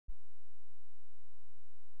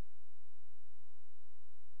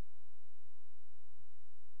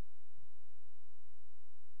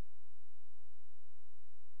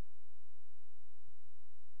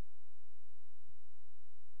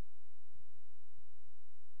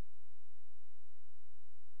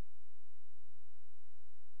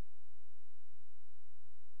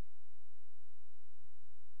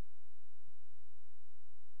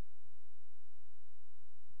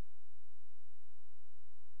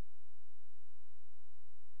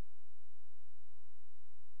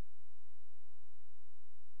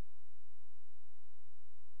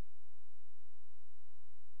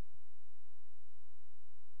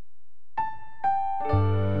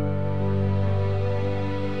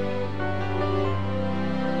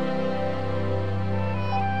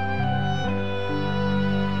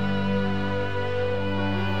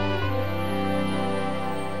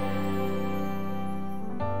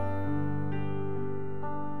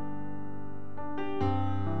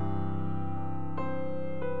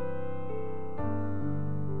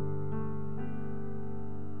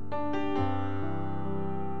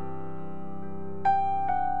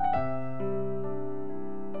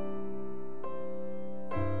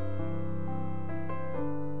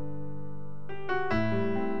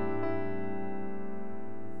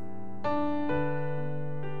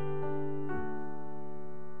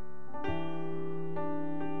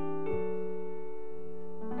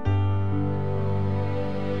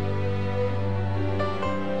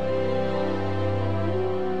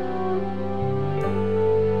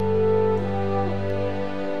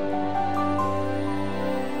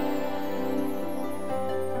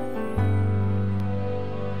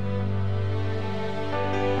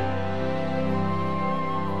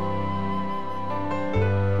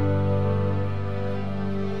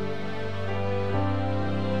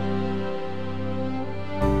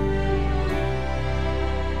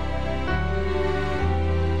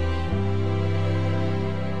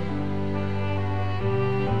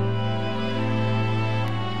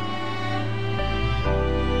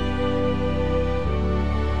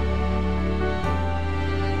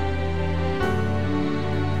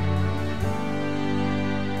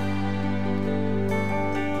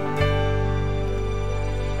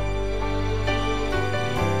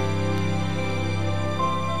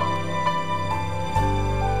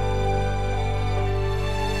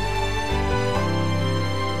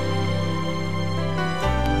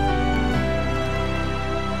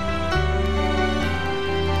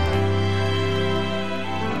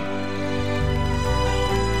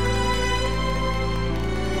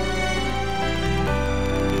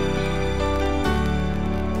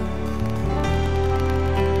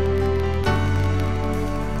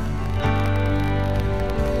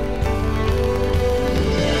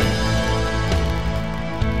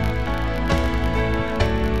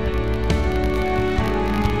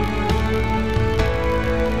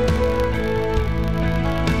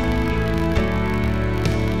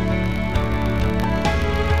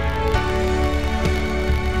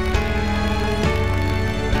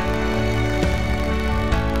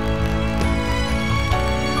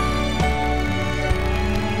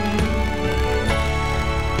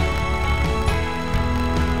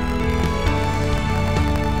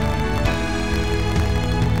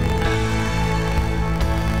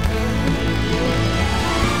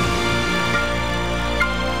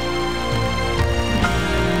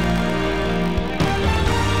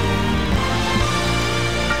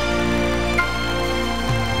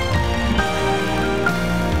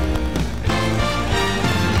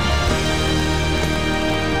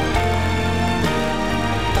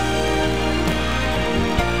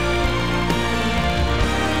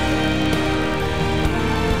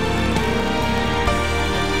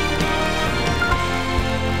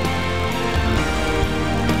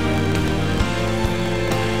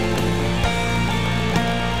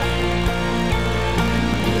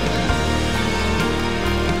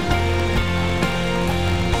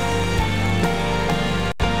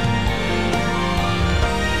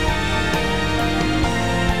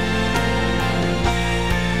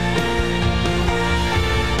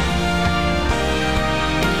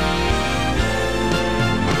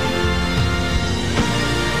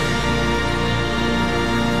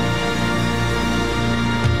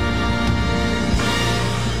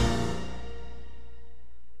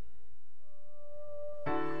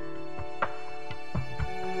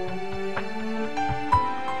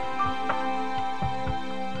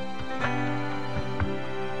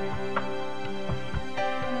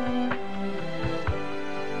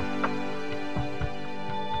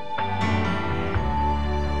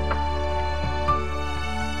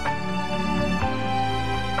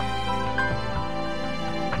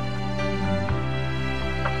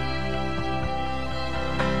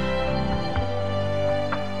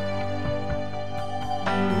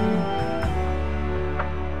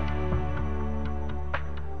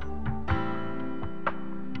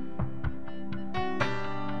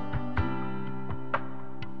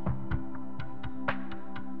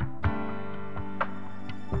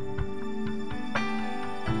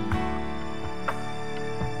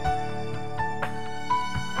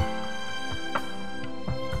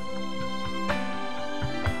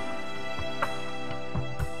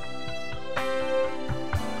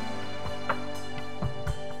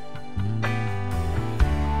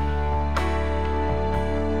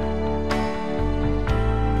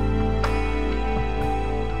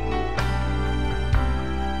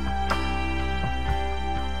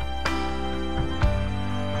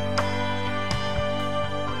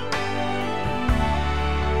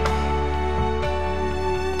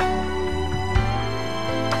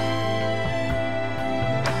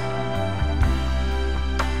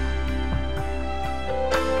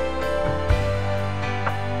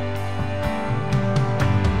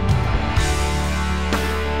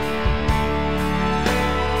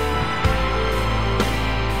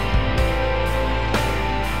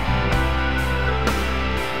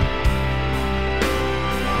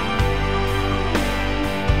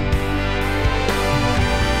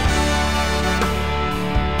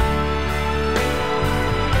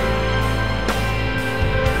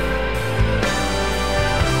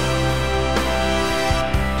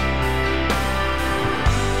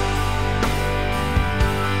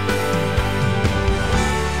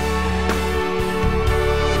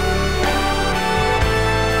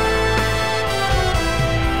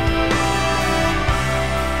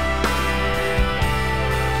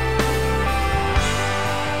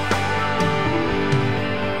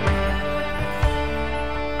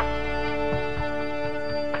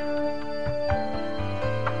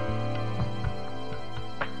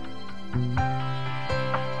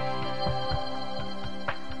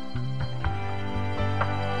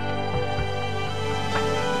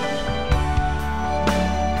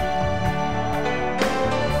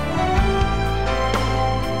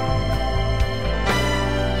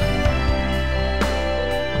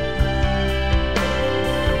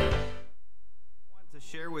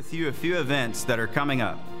a few events that are coming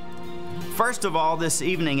up. First of all, this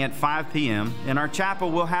evening at 5 p.m. in our chapel,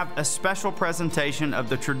 we'll have a special presentation of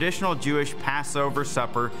the traditional Jewish Passover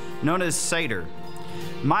supper known as Seder.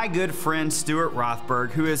 My good friend Stuart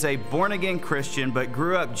Rothberg, who is a born-again Christian but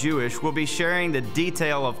grew up Jewish, will be sharing the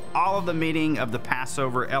detail of all of the meaning of the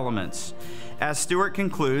Passover elements. As Stuart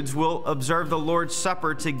concludes, we'll observe the Lord's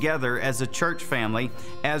Supper together as a church family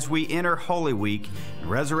as we enter Holy Week,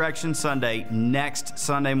 Resurrection Sunday, next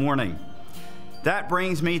Sunday morning. That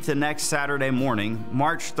brings me to next Saturday morning,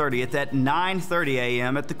 March 30th at 9:30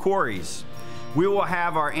 a.m. at the Quarries. We will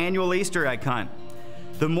have our annual Easter egg hunt.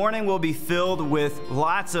 The morning will be filled with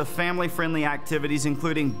lots of family-friendly activities,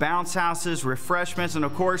 including bounce houses, refreshments, and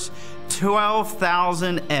of course,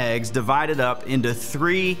 12,000 eggs divided up into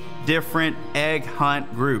 3 different egg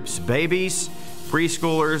hunt groups: babies,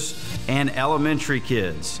 preschoolers, and elementary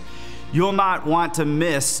kids. You'll not want to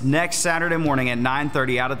miss next Saturday morning at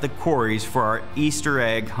 9:30 out at the Quarries for our Easter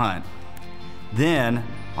egg hunt. Then,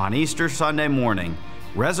 on Easter Sunday morning,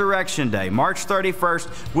 Resurrection Day, March 31st,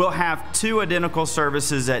 we'll have 2 identical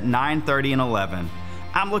services at 9:30 and 11.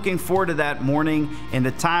 I'm looking forward to that morning and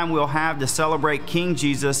the time we'll have to celebrate King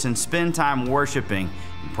Jesus and spend time worshiping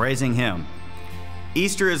and praising Him.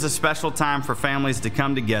 Easter is a special time for families to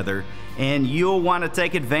come together, and you'll want to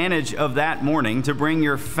take advantage of that morning to bring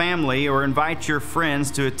your family or invite your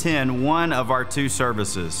friends to attend one of our 2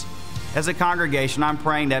 services. As a congregation, I'm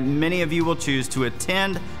praying that many of you will choose to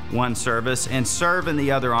attend one service and serve in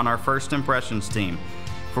the other on our First Impressions team.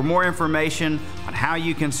 For more information on how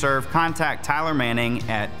you can serve, contact Tyler Manning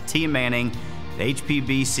at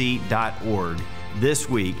tmanning@hpbc.org this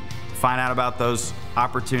week to find out about those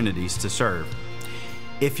opportunities to serve.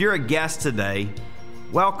 If you're a guest today,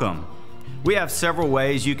 welcome. We have several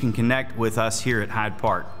ways you can connect with us here at Hyde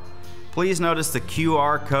Park. Please notice the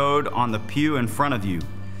QR code on the pew in front of you.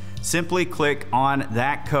 Simply click on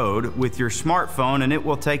that code with your smartphone and it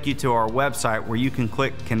will take you to our website where you can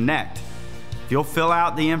click Connect. If you'll fill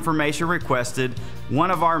out the information requested,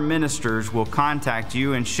 one of our ministers will contact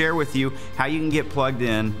you and share with you how you can get plugged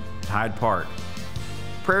in to Hyde Park.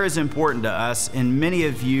 Prayer is important to us, and many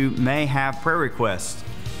of you may have prayer requests.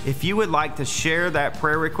 If you would like to share that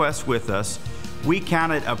prayer request with us, we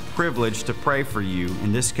count it a privilege to pray for you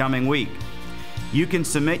in this coming week. You can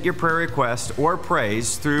submit your prayer request or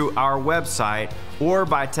praise through our website or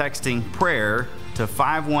by texting prayer to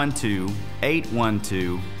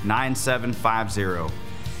 512-812-9750.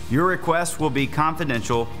 Your request will be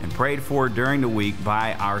confidential and prayed for during the week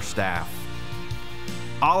by our staff.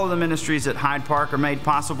 All of the ministries at Hyde Park are made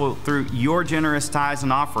possible through your generous tithes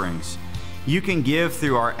and offerings. You can give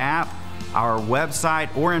through our app, our website,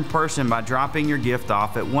 or in person by dropping your gift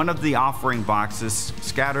off at one of the offering boxes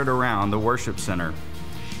scattered around the worship center.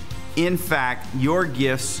 In fact, your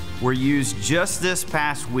gifts were used just this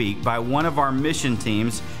past week by one of our mission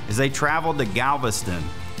teams as they traveled to Galveston.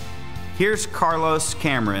 Here's Carlos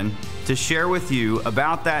Cameron to share with you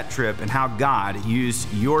about that trip and how God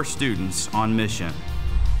used your students on mission.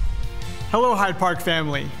 Hello, Hyde Park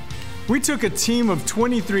family. We took a team of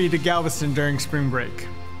 23 to Galveston during spring break.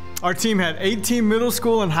 Our team had 18 middle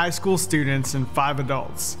school and high school students and 5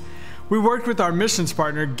 adults. We worked with our missions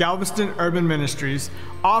partner, Galveston Urban Ministries,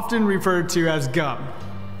 often referred to as GUM.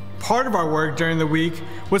 Part of our work during the week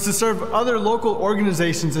was to serve other local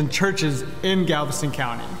organizations and churches in Galveston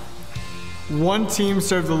County. One team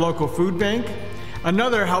served the local food bank,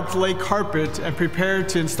 another helped lay carpet and prepare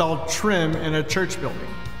to install trim in a church building.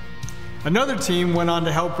 Another team went on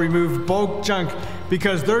to help remove bulk junk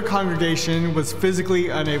because their congregation was physically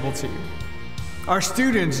unable to. Our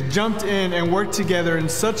students jumped in and worked together in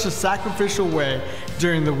such a sacrificial way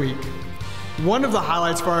during the week. One of the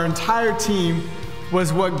highlights for our entire team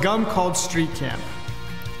was what GUM called Street Camp.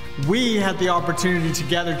 We had the opportunity to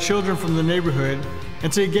gather children from the neighborhood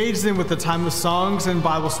and to engage them with a time of songs and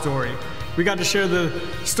Bible story. We got to share the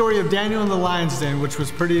story of Daniel in the lion's den, which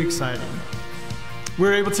was pretty exciting. We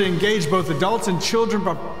were able to engage both adults and children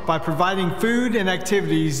by providing food and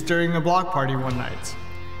activities during a block party one night.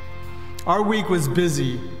 Our week was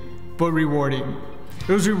busy, but rewarding.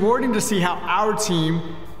 It was rewarding to see how our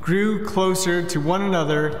team grew closer to one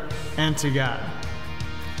another and to God.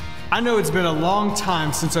 I know it's been a long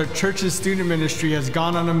time since our church's student ministry has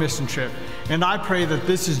gone on a mission trip, and I pray that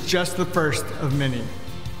this is just the first of many.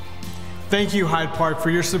 Thank you, Hyde Park, for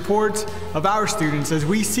your support of our students as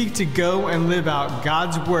we seek to go and live out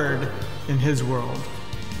God's Word in His world.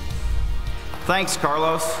 Thanks,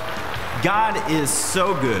 Carlos. God is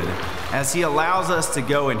so good as He allows us to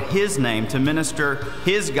go in His name to minister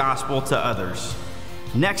His gospel to others.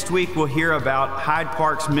 Next week, we'll hear about Hyde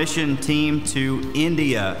Park's mission team to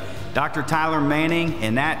India Dr. Tyler Manning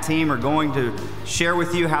and that team are going to share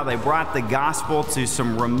with you how they brought the gospel to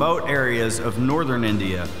some remote areas of northern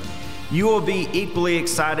India. You will be equally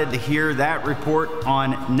excited to hear that report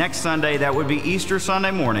on next Sunday. That would be Easter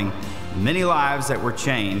Sunday morning. Many lives that were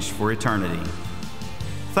changed for eternity.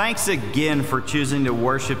 Thanks again for choosing to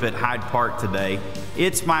worship at Hyde Park today.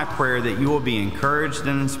 It's my prayer that you will be encouraged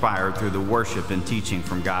and inspired through the worship and teaching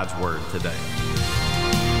from God's Word today.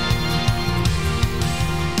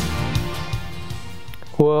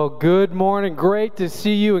 Well, good morning. Great to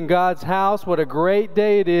see you in God's house. What a great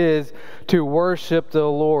day it is to worship the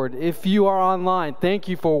Lord. If you are online, thank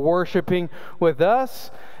you for worshiping with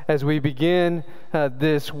us as we begin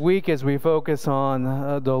this week, as we focus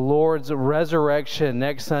on the Lord's resurrection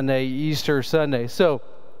next Sunday, Easter Sunday. So,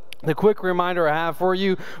 the quick reminder I have for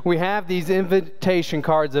you, we have these invitation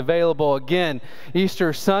cards available. Again,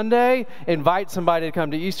 Easter Sunday, invite somebody to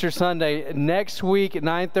come to Easter Sunday next week at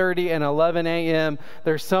 9:30 and 11 a.m.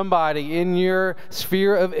 There's somebody in your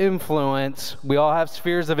sphere of influence. We all have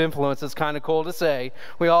spheres of influence. It's kind of cool to say.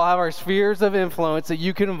 We all have our spheres of influence that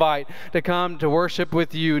you can invite to come to worship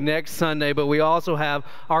with you next Sunday. But we also have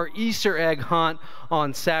our Easter egg hunt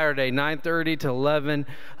on Saturday, 9:30 to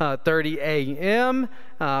 11:30 a.m.,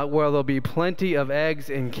 where there'll be plenty of eggs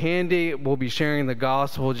and candy. We'll be sharing the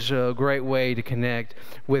gospel, just a great way to connect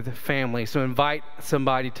with family. So invite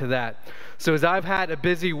somebody to that. So as I've had a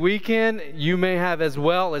busy weekend, you may have as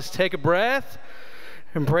well. Let's take a breath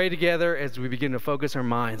and pray together as we begin to focus our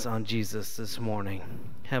minds on Jesus this morning.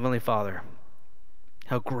 Heavenly Father,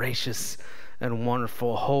 how gracious and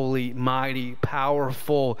wonderful, holy, mighty,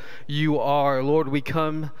 powerful you are. Lord, we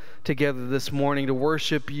come together this morning to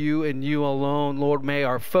worship you and you alone. Lord, may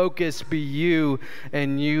our focus be you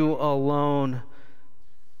and you alone.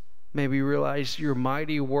 May we realize your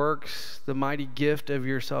mighty works, the mighty gift of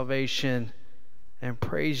your salvation, and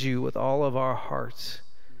praise you with all of our hearts.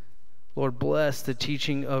 Lord, bless the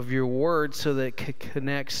teaching of your word so that it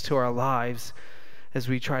connects to our lives as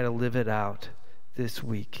we try to live it out this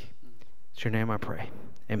week. It's your name I pray.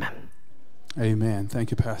 Amen. Amen.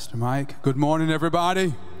 Thank you, Pastor Mike. Good morning,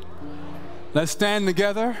 everybody. Let's stand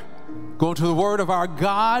together, go to the word of our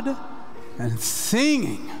God, and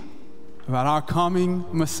singing about our coming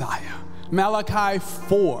Messiah. Malachi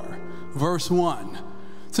 4, verse 1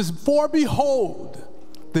 says, "For behold,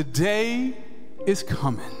 the day is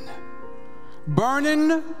coming,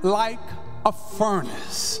 burning like a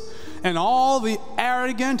furnace, and all the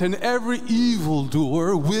arrogant and every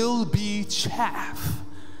evildoer will be chaff.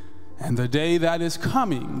 And the day that is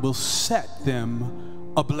coming will set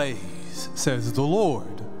them ablaze, says the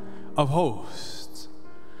Lord of hosts,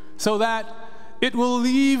 so that it will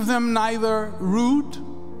leave them neither root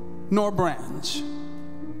nor branch.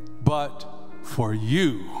 But for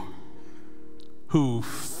you who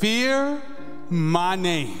fear my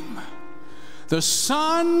name, the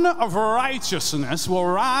Son of Righteousness will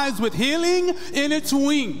rise with healing in its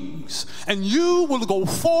wings, and you will go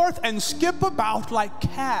forth and skip about like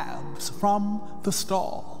calves from the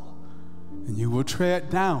stall, and you will tread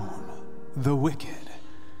down the wicked,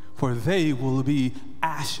 for they will be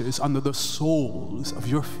ashes under the soles of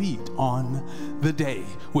your feet on the day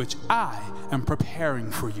which I am preparing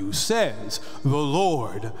for you, says the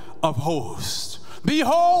Lord of hosts.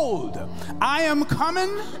 Behold, I am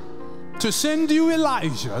coming to send you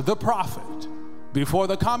Elijah the prophet before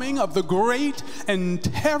the coming of the great and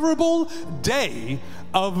terrible day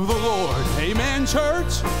of the Lord." Amen,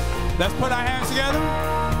 church. Let's put our hands together.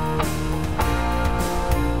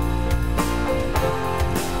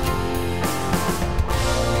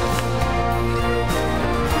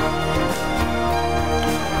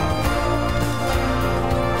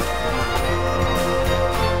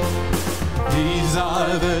 These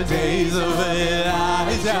are the days of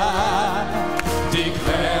Elijah,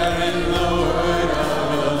 declaring the word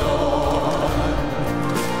of the Lord.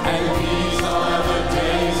 And these are the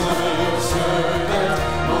days of your servant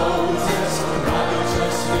Moses,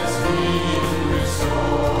 righteousness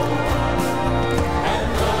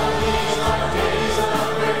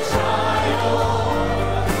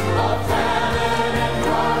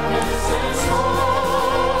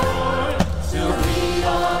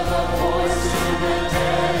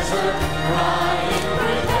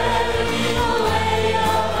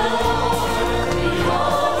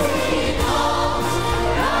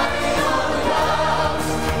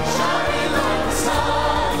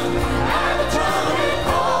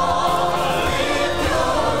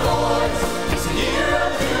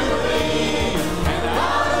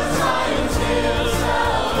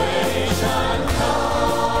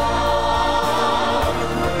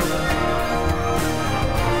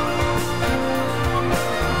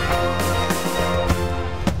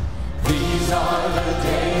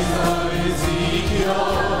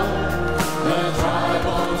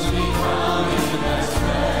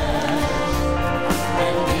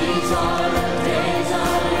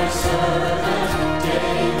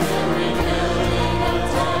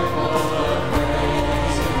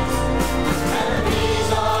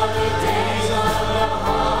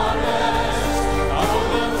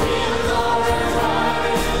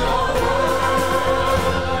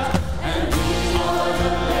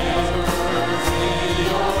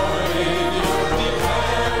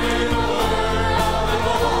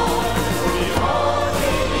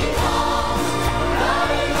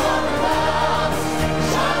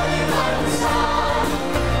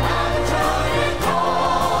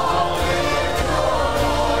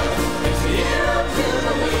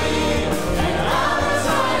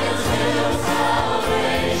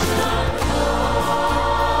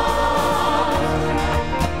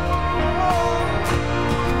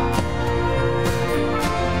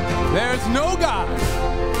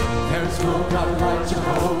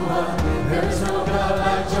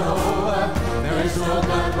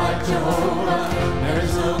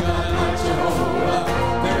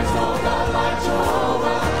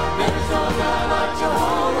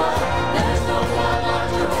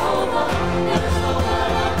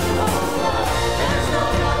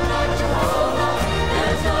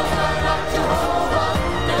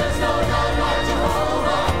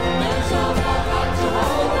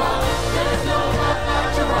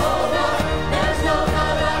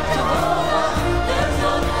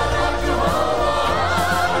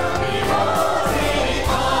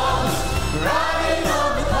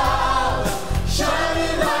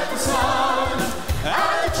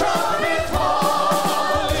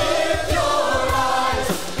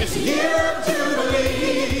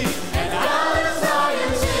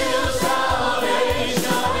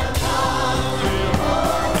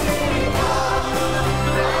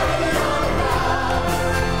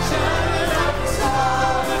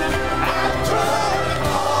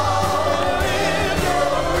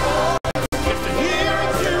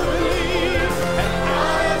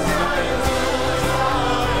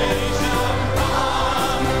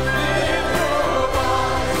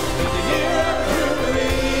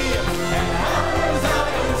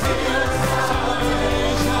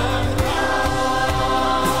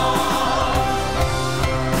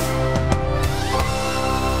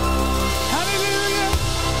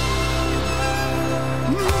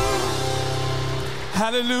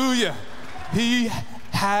Hallelujah. He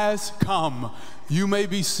has come. You may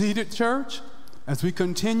be seated, church, as we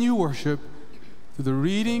continue worship through the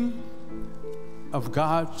reading of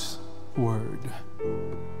God's Word.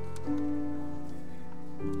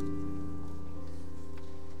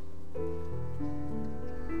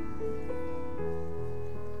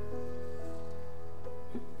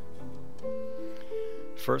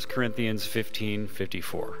 First Corinthians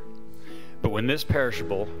 15:54. But when this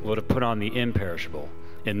perishable will have put on the imperishable,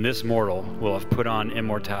 and this mortal will have put on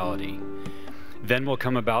immortality, then will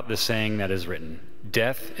come about the saying that is written,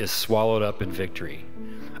 death is swallowed up in victory.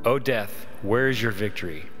 O death, where is your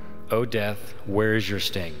victory? O death, where is your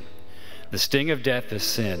sting? The sting of death is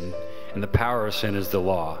sin, and the power of sin is the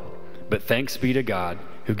law. But thanks be to God,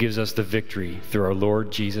 who gives us the victory through our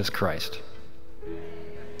Lord Jesus Christ.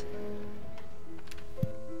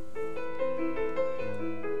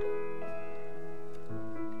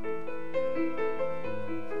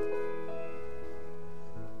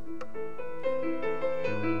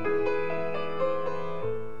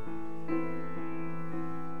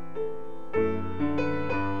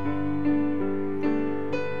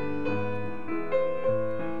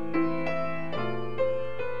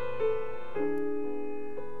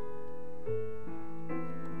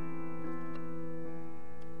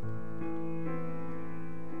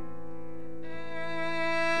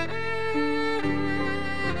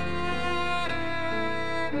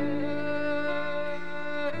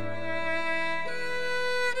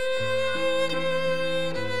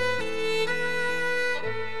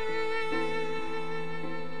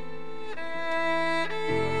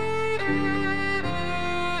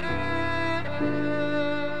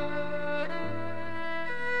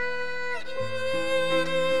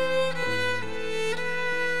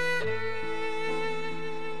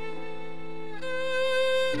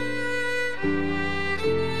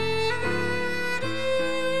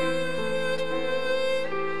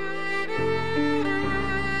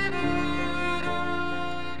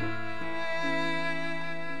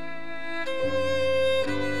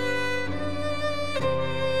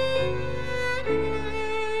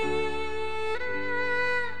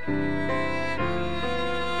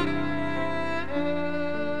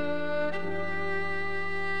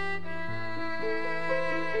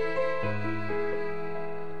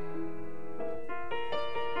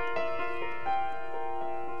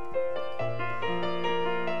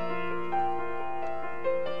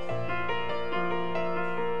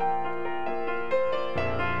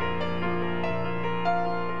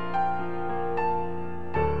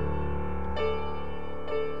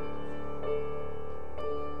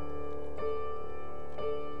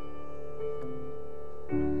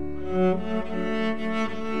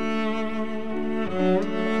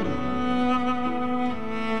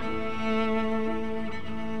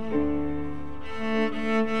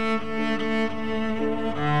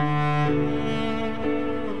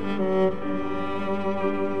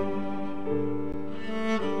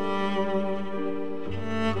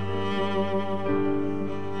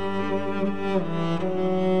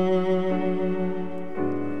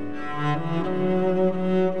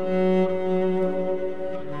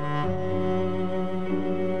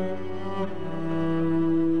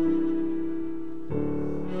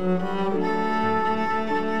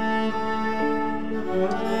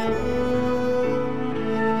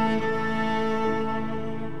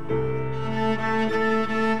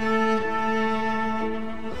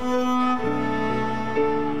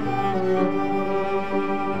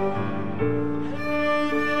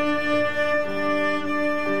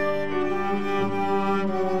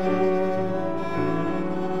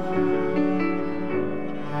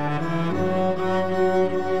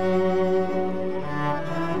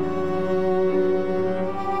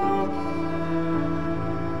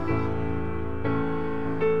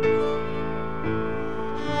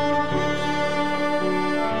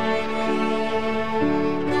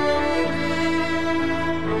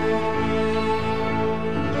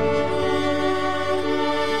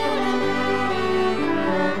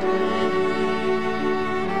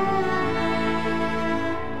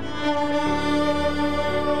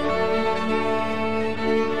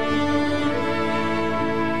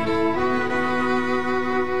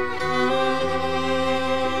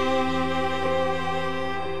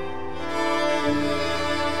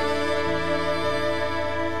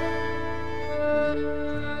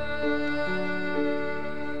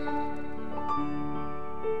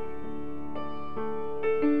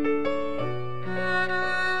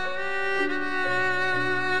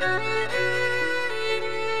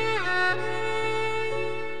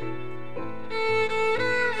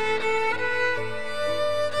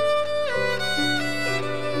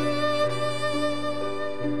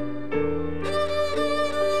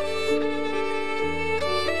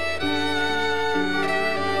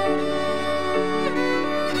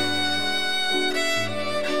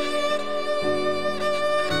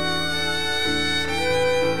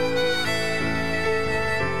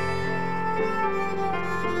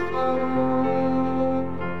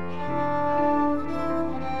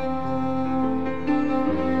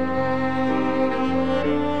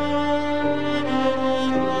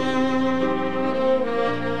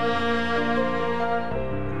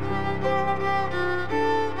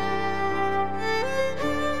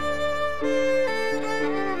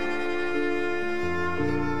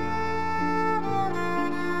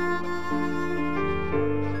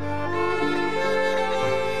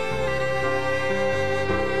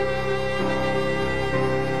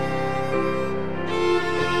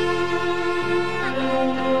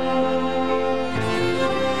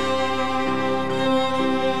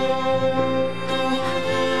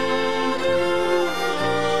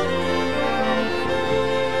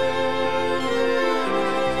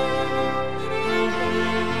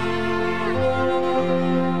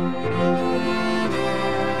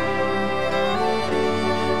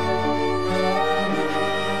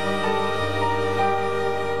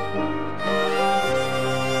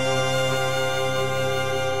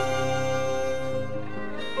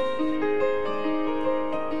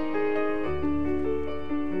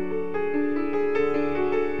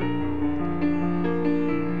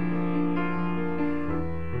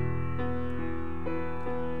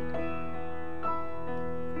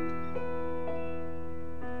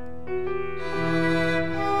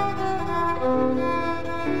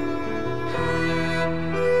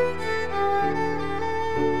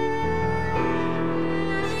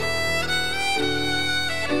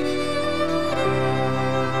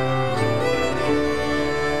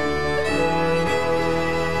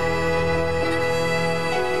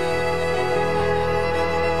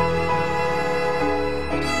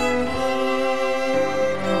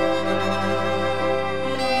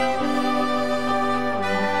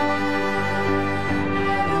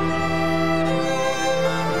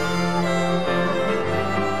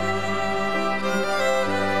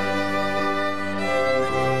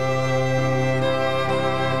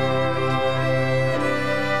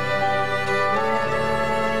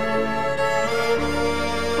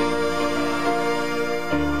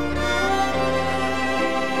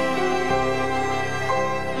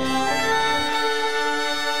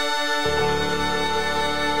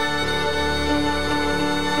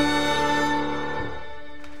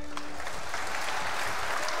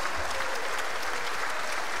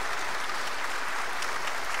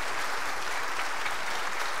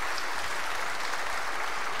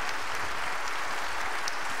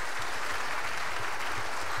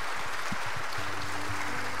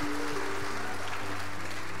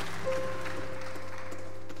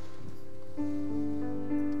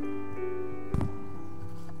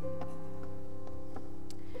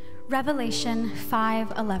 Revelation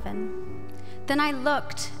 5:11. Then I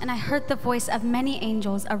looked, and I heard the voice of many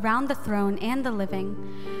angels around the throne and the living,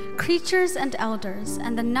 creatures and elders,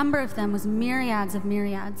 and the number of them was myriads of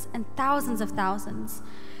myriads and thousands of thousands,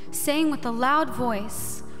 saying with a loud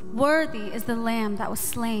voice, "Worthy is the Lamb that was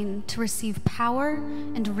slain to receive power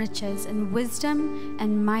and riches and wisdom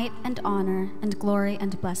and might and honor and glory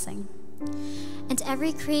and blessing." And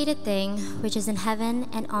every created thing which is in heaven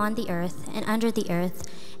and on the earth and under the earth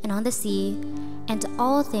and on the sea, and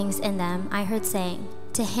all things in them, I heard saying,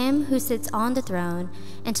 "To him who sits on the throne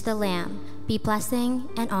and to the Lamb be blessing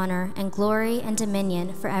and honor and glory and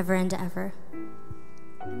dominion forever and ever."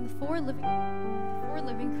 And the four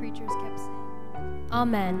living creatures kept saying,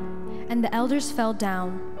 "Amen." And the elders fell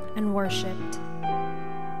down and worshipped.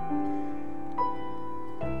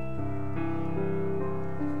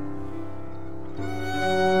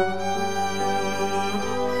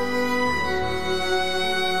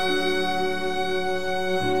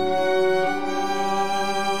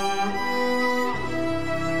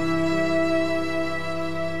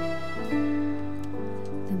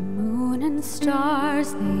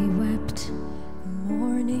 Stars they wept, the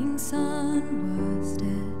morning sun was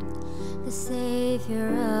dead, the Savior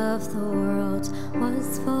of the world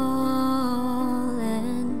was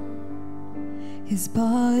fallen. His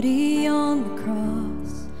body on the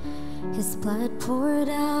cross, his blood poured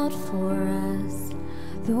out for us,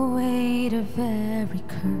 the weight of every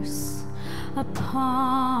curse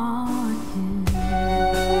upon him.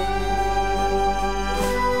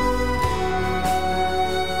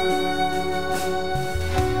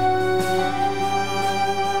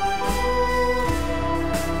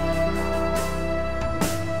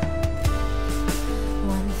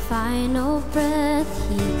 Final breath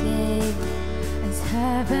he gave as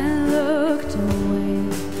heaven looked away.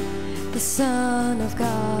 The Son of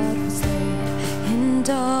God was laid in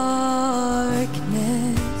darkness.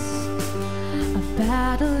 A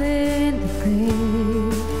battle in the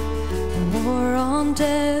grave, a war on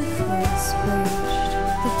death was waged.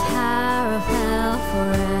 The power of hell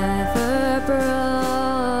forever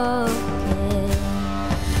broken.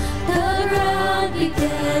 The ground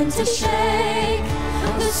began to shake.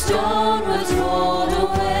 The stone was rolled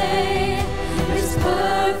away. His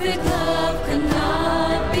perfect love could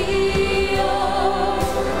not be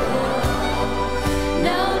overcome.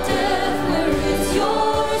 Now death, where is your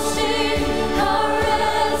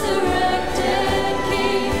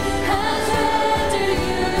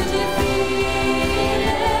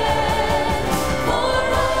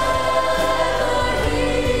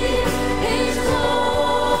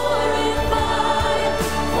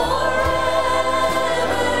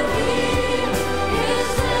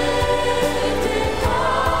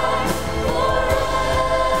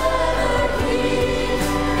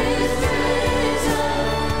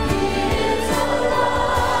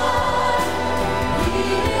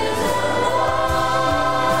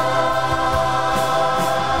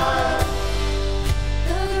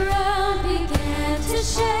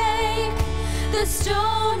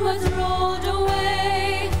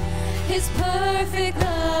His perfect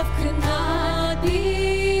love could not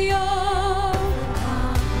be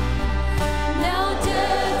overcome. Now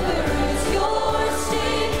death, where is your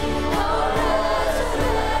sting? Our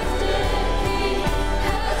resurrected King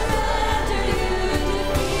has rendered you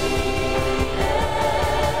defeated.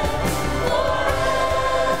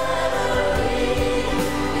 Forever He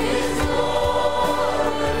is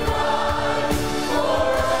glorified.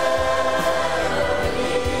 Forever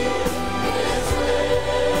He is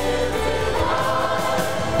lifted high.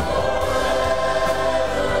 Forever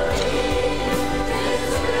He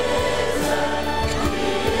is risen. He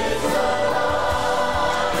is alive.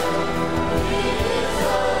 He is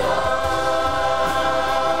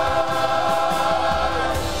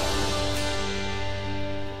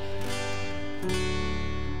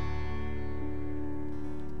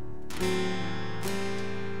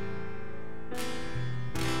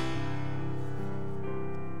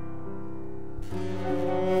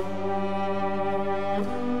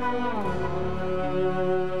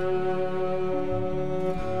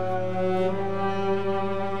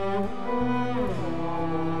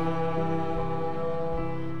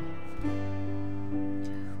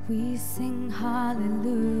We sing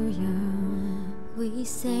hallelujah. We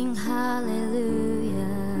sing hallelujah.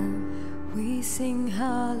 We sing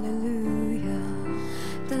hallelujah.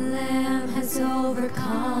 The Lamb has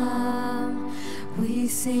overcome. We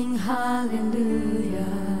sing hallelujah.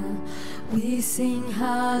 We sing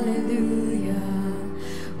hallelujah.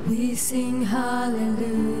 We sing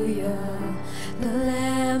hallelujah. The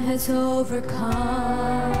Lamb has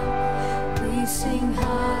overcome. We sing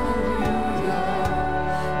hallelujah.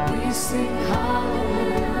 We sing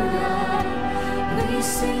hallelujah. We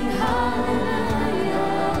sing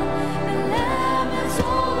hallelujah. The Lamb has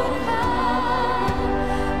overcome.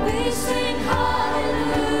 We sing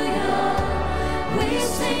hallelujah. We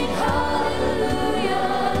sing hallelujah.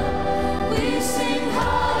 We sing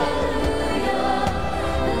hallelujah.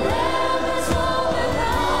 The Lamb has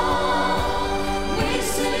overcome. We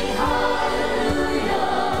sing hallelujah.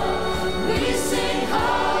 We sing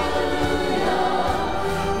hallelujah.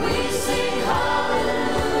 We sing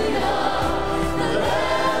hallelujah. The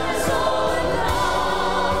Lamb has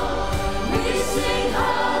overcome. We sing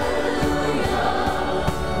hallelujah.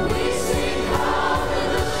 We sing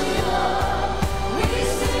hallelujah. We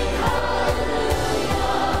sing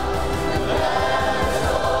hallelujah. The Lamb has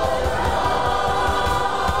overcome.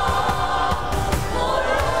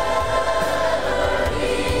 Forever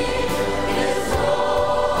He is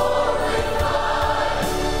glorified.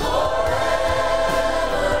 Forever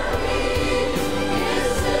He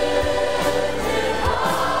is lifted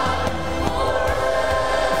high. Forever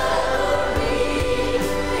He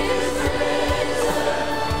is risen.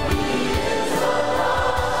 He is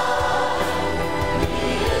alive.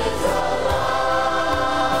 He is alive.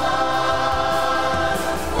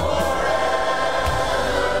 Forever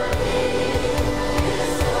He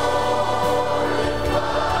is glorified.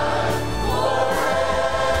 Forever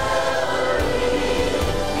He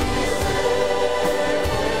is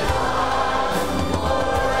lifted high.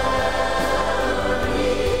 Forever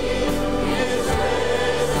He is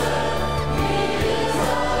risen. He is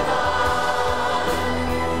alive.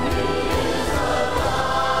 He is alive.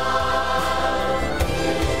 He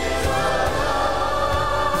is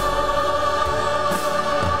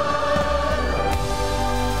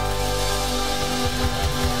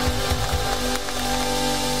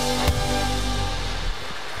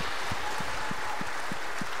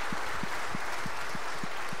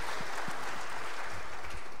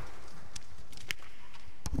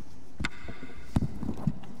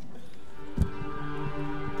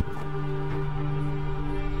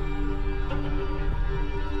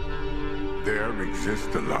There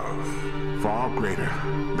exists a love far greater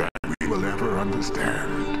than we will ever understand.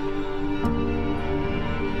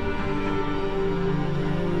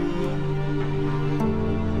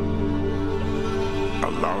 A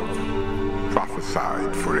love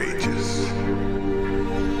prophesied for ages.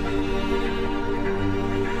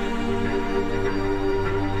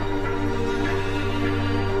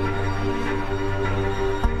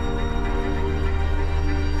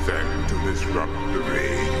 Sent to disrupt the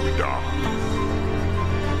reign of darkness.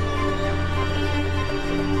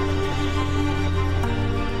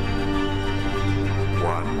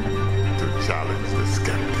 One to challenge the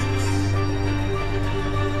skeptics.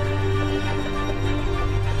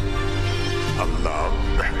 A love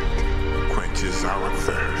that quenches our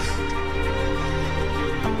thirst.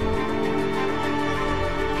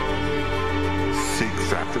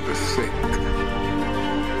 Seeks after the sick.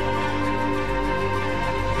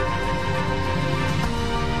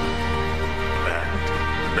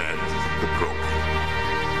 And mends the broken.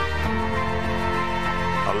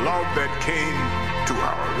 love that came to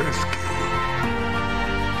our rescue.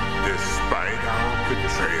 Despite our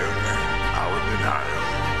betrayal and our denial,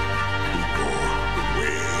 he bore the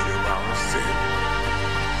weight of our sin.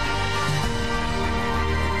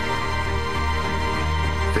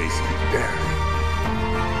 Facing death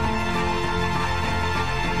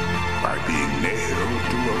by being nailed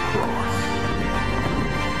to a cross.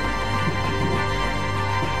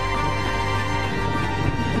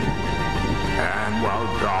 And while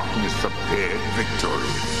darkness appeared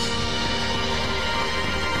victorious,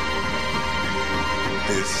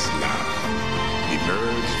 this love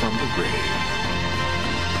emerged from the grave.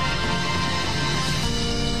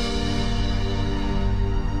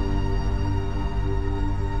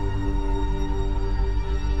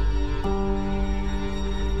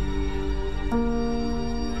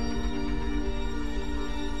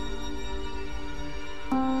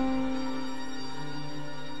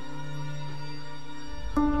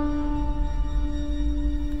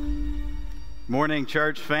 Morning,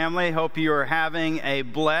 church family. Hope you are having a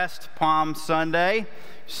blessed Palm Sunday.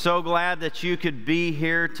 So glad that you could be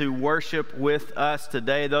here to worship with us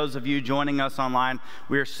today. Those of you joining us online,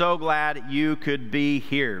 we are so glad you could be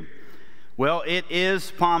here. Well, it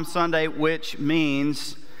is Palm Sunday, which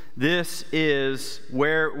means this is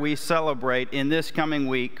where we celebrate in this coming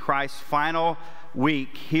week Christ's final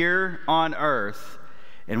week here on earth.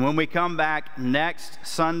 And when we come back next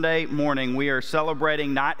Sunday morning, we are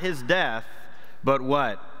celebrating not his death, but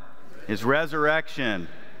what? His resurrection.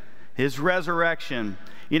 His resurrection.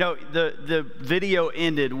 You know, the video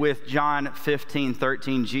ended with John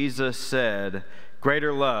 15:13. Jesus said,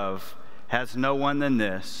 "Greater love has no one than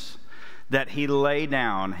this, that he lay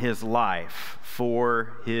down his life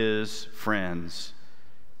for his friends."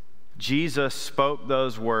 Jesus spoke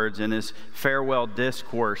those words in his farewell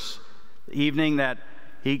discourse, the evening that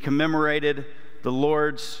he commemorated the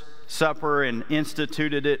Lord's Supper and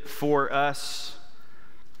instituted it for us.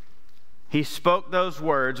 He spoke those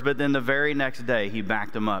words, but then the very next day he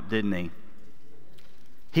backed them up, didn't he?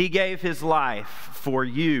 He gave his life for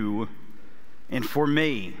you and for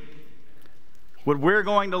me. What we're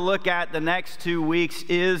going to look at the next 2 weeks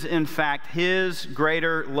is, in fact, his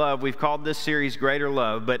greater love. We've called this series Greater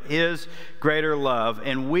Love, but his greater love.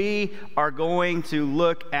 And we are going to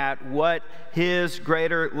look at what his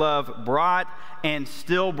greater love brought and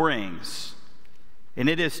still brings. And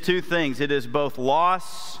it is two things. It is both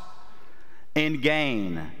loss and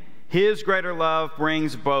gain. His greater love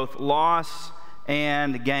brings both loss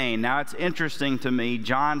and gain. Now, it's interesting to me,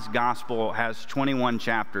 John's gospel has 21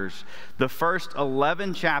 chapters. The first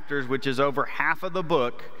 11 chapters, which is over half of the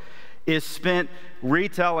book, is spent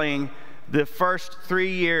retelling the first 3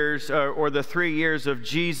 years, or the 3 years of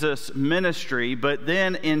Jesus' ministry. But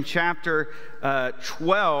then in chapter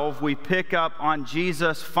 12, we pick up on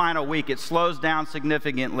Jesus' final week. It slows down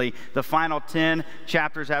significantly. The final 10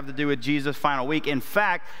 chapters have to do with Jesus' final week. In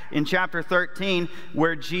fact, in chapter 13,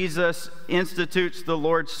 where Jesus institutes the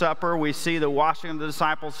Lord's Supper, we see the washing of the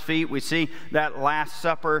disciples' feet. We see that Last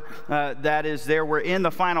Supper that is there. We're in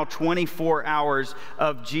the final 24 hours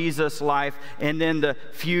of Jesus' life, and then the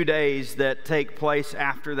few days that take place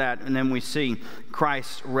after that, and then we see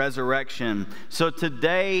Christ's resurrection. So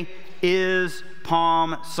today is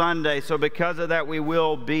Palm Sunday. So because of that, we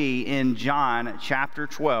will be in John chapter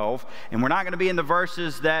 12. And we're not going to be in the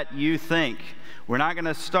verses that you think. We're not going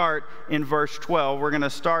to start in verse 12. We're going to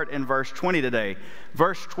start in verse 20 today.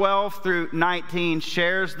 Verse 12 through 19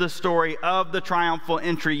 shares the story of the triumphal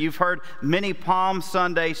entry. You've heard many Palm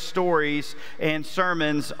Sunday stories and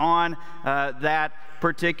sermons on that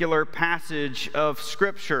particular passage of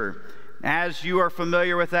Scripture. As you are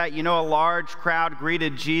familiar with that, you know a large crowd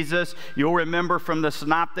greeted Jesus. You'll remember from the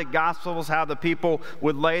Synoptic Gospels how the people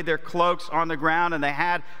would lay their cloaks on the ground, and they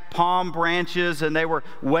had palm branches, and they were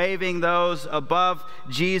waving those above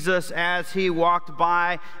Jesus as he walked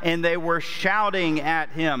by, and they were shouting at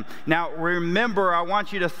him. Now remember, I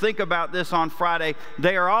want you to think about this on Friday.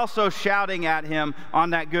 They are also shouting at him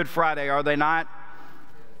on that Good Friday, are they not?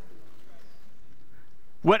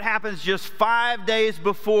 What happens just 5 days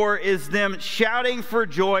before is them shouting for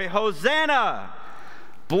joy, "Hosanna!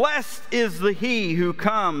 Blessed is he who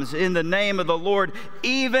comes in the name of the Lord,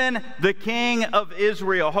 even the King of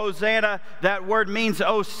Israel." Hosanna, that word means,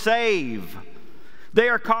 "Oh, save." They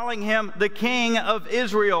are calling him the King of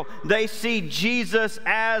Israel. They see Jesus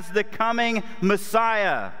as the coming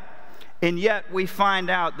Messiah. And yet we find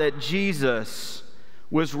out that Jesus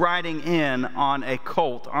was riding in on a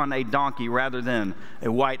colt, on a donkey, rather than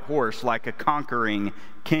a white horse like a conquering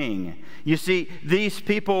king. You see, these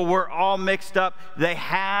people were all mixed up. They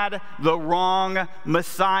had the wrong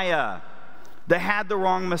Messiah. They had the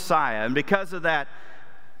wrong Messiah, and because of that,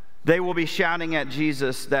 they will be shouting at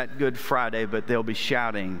Jesus that Good Friday, but they'll be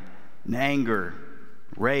shouting in anger,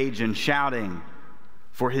 rage, and shouting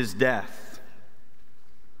for his death.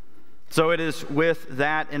 So it is with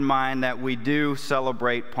that in mind that we do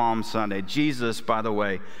celebrate Palm Sunday. Jesus, by the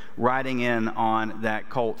way, riding in on that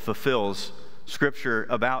colt, fulfills Scripture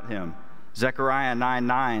about him. Zechariah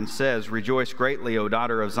 9:9 says, "Rejoice greatly, O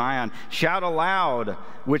daughter of Zion. Shout aloud,"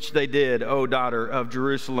 which they did, "O daughter of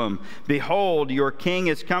Jerusalem. Behold, your king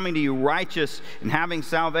is coming to you, righteous and having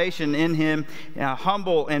salvation in him,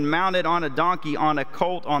 humble and mounted on a donkey, on a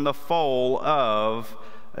colt, on the foal of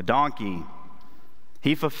a donkey."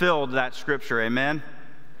 He fulfilled that Scripture, amen?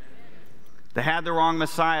 They had the wrong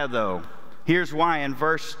Messiah, though. Here's why. In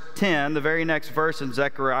verse 10, the very next verse in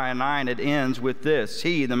Zechariah 9, it ends with this: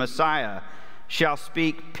 "He, the Messiah, shall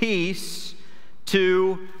speak peace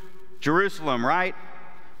to Jerusalem," right?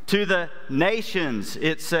 To the nations,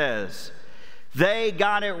 it says. They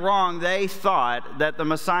got it wrong. They thought that the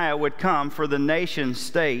Messiah would come for the nation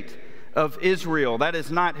state of Israel. That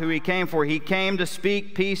is not who he came for. He came to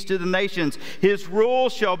speak peace to the nations. His rule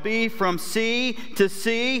shall be from sea to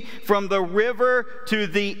sea, from the river to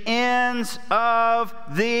the ends of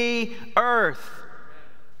the earth.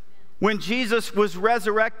 When Jesus was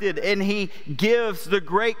resurrected and he gives the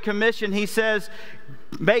Great Commission, he says,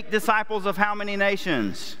 make disciples of how many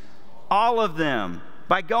nations? All of them.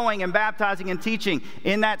 By going and baptizing and teaching.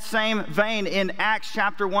 In that same vein, in Acts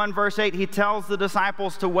chapter 1, verse 8, he tells the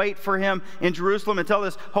disciples to wait for him in Jerusalem until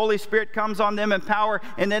this Holy Spirit comes on them in power,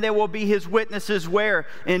 and then they will be his witnesses where?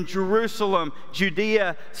 In Jerusalem,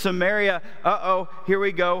 Judea, Samaria. Here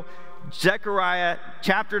we go. Zechariah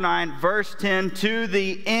chapter 9, verse 10, to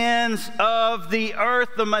the ends of the earth.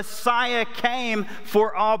 The Messiah came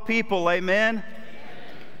for all people. Amen?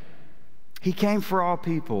 He came for all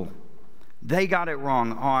people. They got it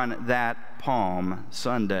wrong on that Palm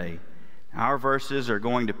Sunday. Our verses are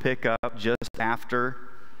going to pick up just after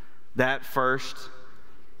that first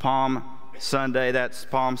Palm Sunday. That's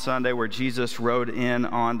Palm Sunday where Jesus rode in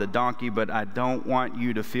on the donkey, but I don't want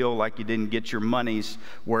you to feel like you didn't get your money's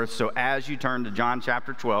worth. So as you turn to John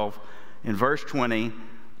chapter 12, in verse 20, I'll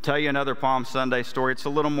tell you another Palm Sunday story. It's a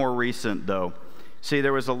little more recent, though. See,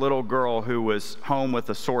 there was a little girl who was home with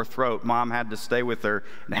a sore throat. Mom had to stay with her.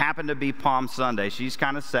 It happened to be Palm Sunday. She's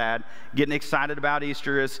kind of sad, getting excited about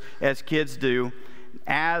Easter as kids do,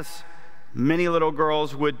 as many little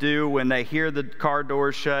girls would do when they hear the car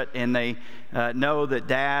doors shut and they know that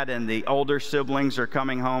Dad and the older siblings are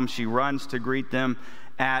coming home. She runs to greet them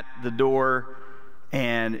at the door,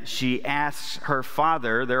 and she asks her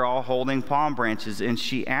father, they're all holding palm branches, and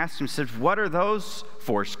she asks him, says, "What are those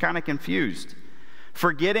for?" She's kind of confused.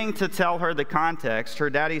 Forgetting to tell her the context, her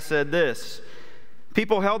daddy said this: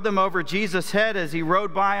 "People held them over Jesus' head as he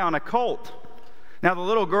rode by on a colt." Now, the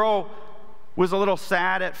little girl was a little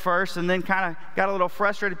sad at first and then kind of got a little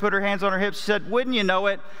frustrated, put her hands on her hips. She said, "Wouldn't you know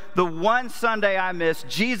it, the one Sunday I missed,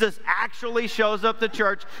 Jesus actually shows up to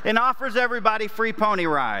church and offers everybody free pony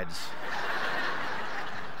rides."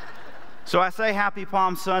 So I say happy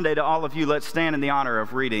Palm Sunday to all of you. Let's stand in the honor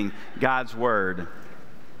of reading God's Word.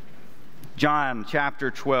 John chapter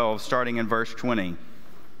 12, starting in verse 20.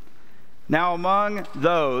 Now among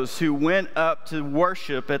those who went up to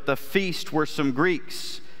worship at the feast were some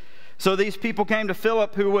Greeks. So these people came to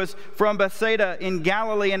Philip, who was from Bethsaida in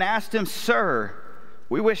Galilee, and asked him, "Sir,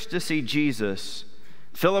 we wish to see Jesus."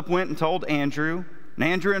 Philip went and told Andrew, and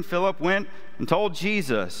Andrew and Philip went and told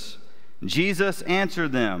Jesus. Jesus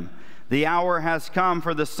answered them, "The hour has come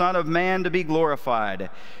for the Son of Man to be glorified.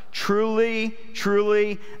 Truly,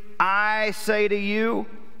 truly, I say to you,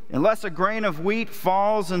 unless a grain of wheat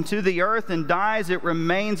falls into the earth and dies, it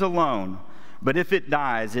remains alone. But if it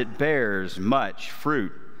dies, it bears much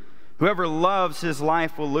fruit. Whoever loves his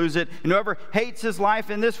life will lose it, and whoever hates his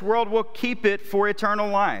life in this world will keep it for eternal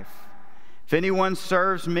life. If anyone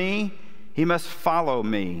serves me, he must follow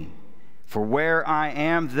me. For where I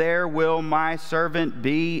am, there will my servant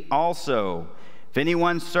be also. If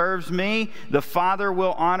anyone serves me, the Father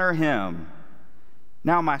will honor him.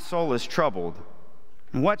 Now my soul is troubled.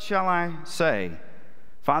 And what shall I say?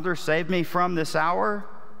 Father, save me from this hour?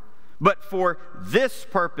 But for this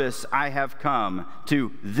purpose I have come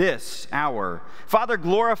to this hour. Father,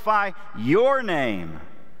 glorify your name.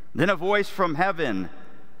 Then a voice from heaven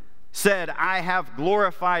said, I have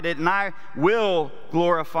glorified it, and I will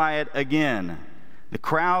glorify it again. The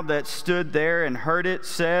crowd that stood there and heard it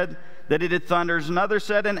said that it had thundered. Another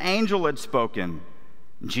said an angel had spoken.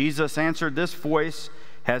 Jesus answered, "This voice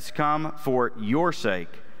has come for your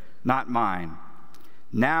sake, not mine.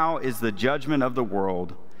 Now is the judgment of the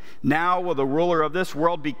world. Now will the ruler of this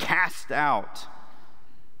world be cast out.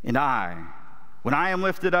 And when I am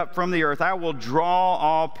lifted up from the earth, I will draw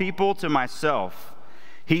all people to myself."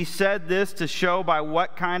 He said this to show by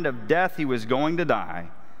what kind of death he was going to die.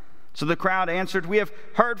 So the crowd answered, "We have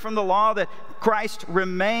heard from the law that Christ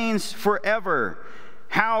remains forever.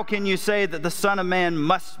 How can you say that the Son of Man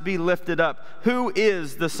must be lifted up? Who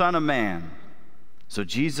is the Son of Man?" So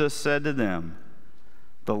Jesus said to them,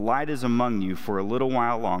 "The light is among you for a little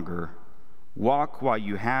while longer. Walk while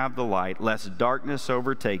you have the light, lest darkness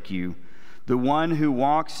overtake you. The one who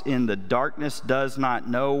walks in the darkness does not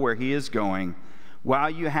know where he is going. While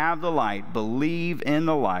you have the light, believe in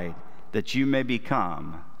the light, that you may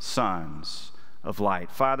become sons of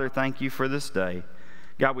light." Father, thank you for this day.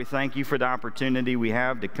 God, we thank you for the opportunity we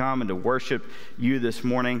have to come and to worship you this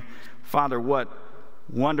morning. Father, what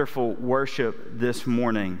wonderful worship this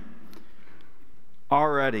morning.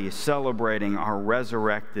 Already celebrating our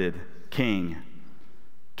resurrected King,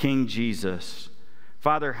 King Jesus.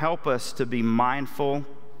 Father, help us to be mindful,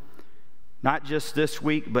 not just this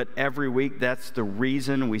week, but every week. That's the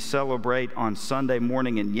reason we celebrate on Sunday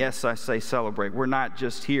morning. And yes, I say celebrate. We're not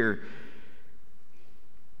just here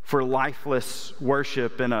for lifeless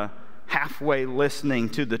worship and a halfway listening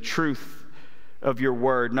to the truth of your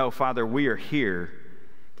word. No, Father, we are here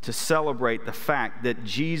to celebrate the fact that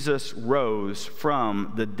Jesus rose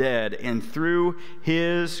from the dead, and through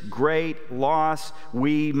his great loss,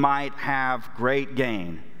 we might have great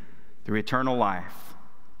gain through eternal life.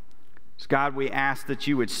 So God, we ask that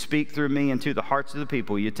you would speak through me into the hearts of the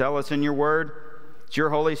people. You tell us in your word, it's your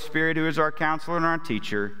Holy Spirit who is our counselor and our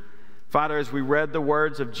teacher. Father, as we read the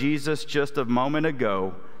words of Jesus just a moment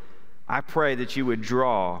ago, I pray that you would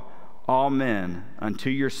draw all men unto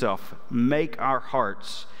yourself. Make our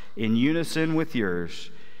hearts in unison with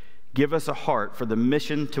yours. Give us a heart for the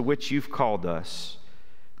mission to which you've called us.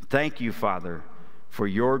 Thank you, Father, for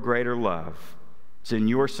your greater love. It's in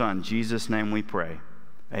your Son, Jesus' name we pray.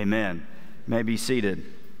 Amen. You may be seated.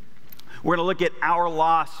 We're going to look at our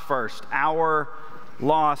loss first. Our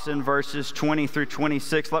loss in verses 20 through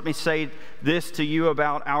 26. Let me say this to you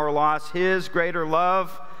about our loss. His greater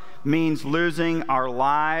love means losing our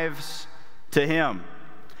lives to him.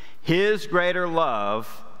 His greater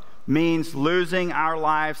love means losing our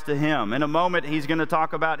lives to him. In a moment, he's going to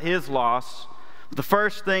talk about his loss. The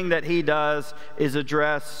first thing that he does is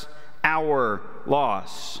address our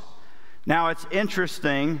loss. Now, it's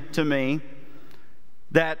interesting to me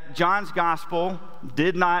that John's gospel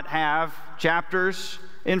did not have chapters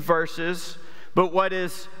and verses, but what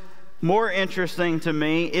is more interesting to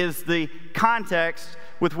me is the context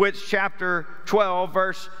with which chapter 12,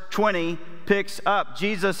 verse 20 picks up.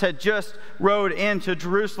 Jesus had just rode into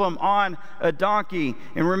Jerusalem on a donkey.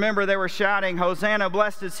 And remember, they were shouting, "Hosanna,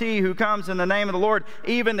 blessed is he who comes in the name of the Lord,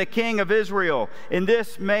 even the King of Israel." And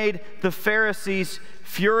this made the Pharisees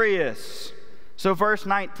furious. So verse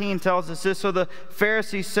 19 tells us this: "So the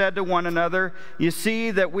Pharisees said to one another, 'You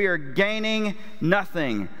see that we are gaining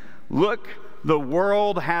nothing. Look, the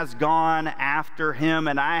world has gone after him.'"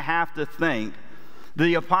 And I have to think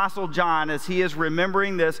the Apostle John, as he is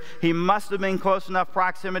remembering this, he must have been close enough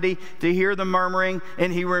proximity to hear the murmuring,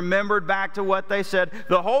 and he remembered back to what they said.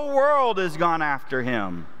 The whole world has gone after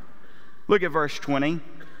him. Look at verse 20.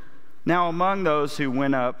 "Now among those who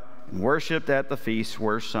went up and worshipped at the feast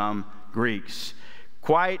were some Greeks."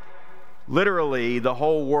 Quite literally, the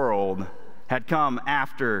whole world had come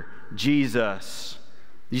after Jesus.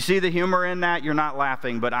 You see the humor in that? You're not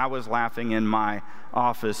laughing, but I was laughing in my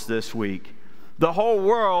office this week. The whole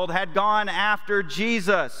world had gone after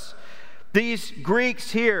Jesus. These Greeks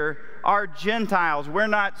here are Gentiles. We're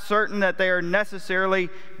not certain that they are necessarily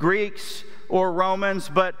Greeks or Romans,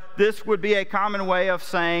 but this would be a common way of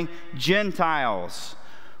saying Gentiles.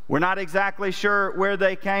 We're not exactly sure where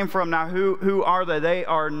they came from. Now, who are they? They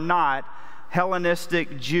are not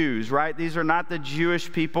Hellenistic Jews, right? These are not the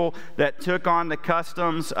Jewish people that took on the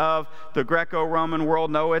customs of the Greco-Roman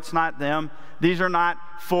world. No, it's not them. These are not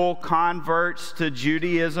full converts to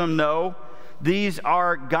Judaism. No. These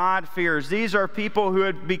are God-fearers. These are people who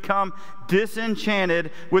had become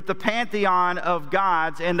disenchanted with the pantheon of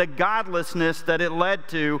gods and the godlessness that it led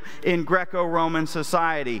to in Greco-Roman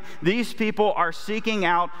society. These people are seeking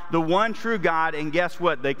out the one true God, and guess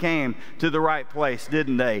what? They came to the right place,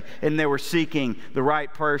 didn't they? And they were seeking the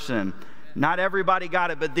right person. Not everybody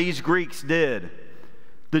got it, but these Greeks did.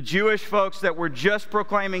 The Jewish folks that were just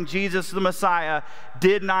proclaiming Jesus the Messiah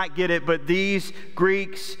did not get it, but these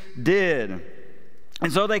Greeks did.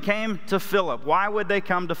 And so they came to Philip. Why would they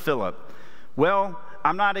come to Philip? Well,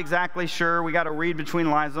 I'm not exactly sure. We got to read between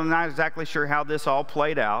the lines. I'm not exactly sure how this all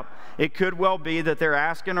played out. It could well be that they're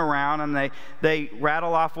asking around and they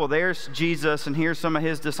rattle off, well, there's Jesus and here's some of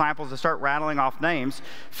his disciples. They start rattling off names.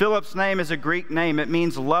 Philip's name is a Greek name. It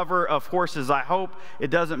means lover of horses. I hope it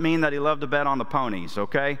doesn't mean that he loved to bet on the ponies,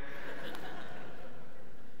 okay?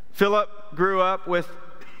 Philip grew up with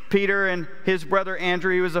Peter and his brother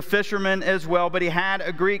Andrew. He was a fisherman as well, but he had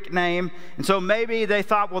a Greek name. And so maybe they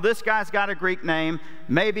thought, well, this guy's got a Greek name.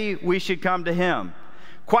 Maybe we should come to him.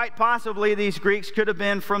 Quite possibly these Greeks could have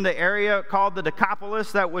been from the area called the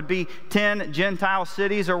Decapolis. That would be 10 Gentile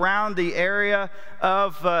cities around the area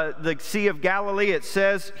of the Sea of Galilee. It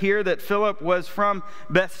says here that Philip was from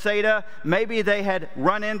Bethsaida. Maybe they had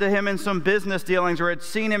run into him in some business dealings or had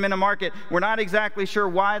seen him in a market. We're not exactly sure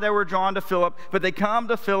why they were drawn to Philip, but they come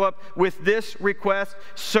to Philip with this request: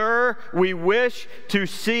 "Sir, we wish to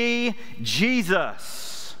see Jesus."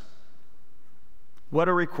 What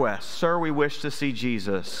a request. Sir, we wish to see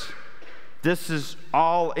Jesus. This is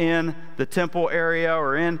all in the temple area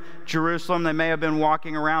or in Jerusalem. They may have been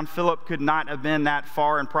walking around. Philip could not have been that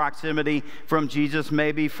far in proximity from Jesus,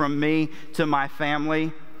 maybe from me to my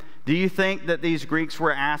family. Do you think that these Greeks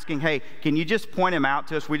were asking, hey, can you just point him out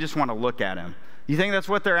to us? We just want to look at him. You think that's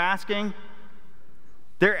what they're asking?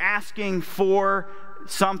 They're asking for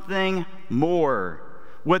something more.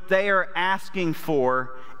 What they are asking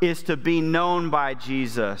for is to be known by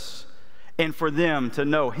Jesus and for them to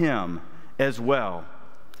know him as well.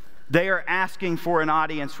 They are asking for an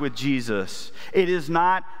audience with Jesus. It is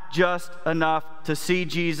not just enough to see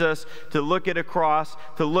Jesus, to look at a cross,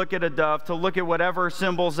 to look at a dove, to look at whatever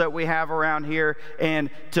symbols that we have around here and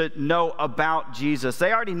to know about Jesus.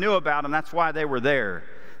 They already knew about him. That's why they were there.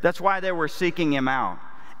 That's why they were seeking him out.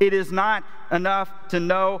 It is not enough to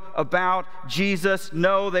know about Jesus.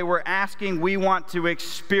 No, they were asking, we want to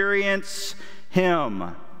experience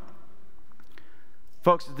him.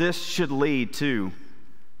 Folks, this should lead to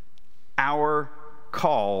our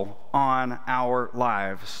call on our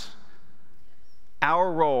lives.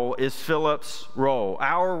 Our role is Philip's role.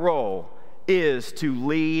 Our role is to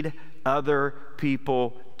lead other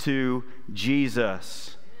people to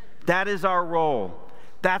Jesus. That is our role.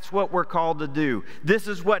 That's what we're called to do. This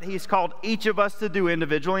is what he's called each of us to do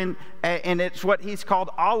individually, and it's what he's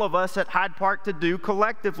called all of us at Hyde Park to do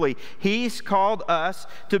collectively. He's called us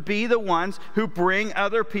to be the ones who bring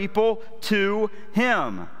other people to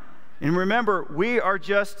him. And remember, we are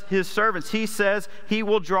just his servants. He says he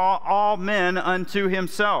will draw all men unto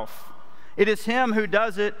himself. It is him who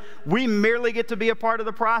does it. We merely get to be a part of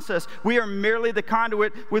the process. We are merely the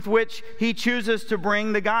conduit with which he chooses to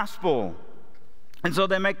bring the gospel. And so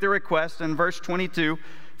they make the request. In verse 22,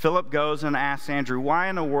 Philip goes and asks Andrew, why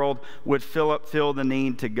in the world would Philip feel the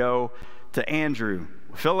need to go to Andrew?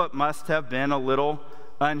 Philip must have been a little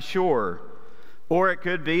unsure. Or it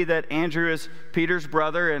could be that Andrew is Peter's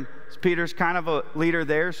brother and Peter's kind of a leader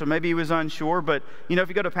there, so maybe he was unsure. But, you know, if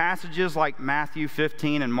you go to passages like Matthew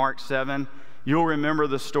 15 and Mark 7, you'll remember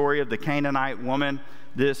the story of the Canaanite woman,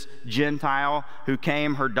 this Gentile who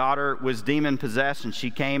came. Her daughter was demon-possessed, and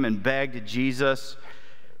she came and begged Jesus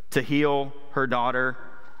to heal her daughter.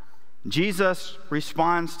 Jesus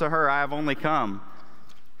responds to her, I have only come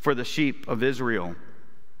for the sheep of Israel.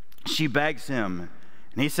 She begs him,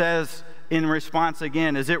 and he says in response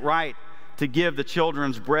again, is it right to give the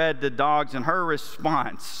children's bread to dogs? And her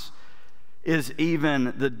response is,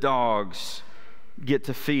 even the dogs get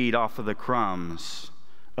to feed off of the crumbs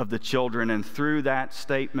of the children. And through that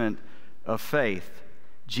statement of faith,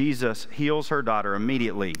 Jesus heals her daughter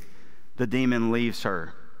immediately. The demon leaves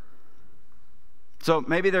her. So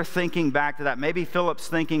maybe they're thinking back to that. Maybe Philip's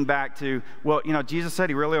thinking back to, well, you know, Jesus said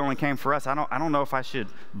he really only came for us. I don't know if I should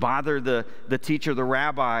bother the teacher, the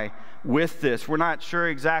rabbi, with this. We're not sure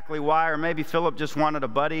exactly why. Or maybe Philip just wanted a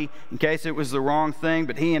buddy in case it was the wrong thing.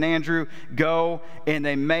 But he and Andrew go and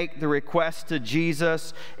they make the request to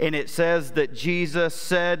Jesus. And it says that Jesus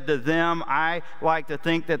said to them, I like to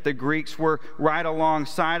think that the Greeks were right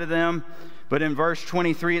alongside of them. But in verse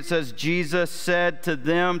 23, it says, Jesus said to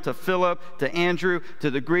them, to Philip, to Andrew,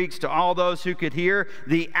 to the Greeks, to all those who could hear,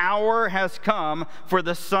 the hour has come for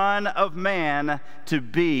the Son of Man to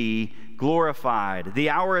be glorified. The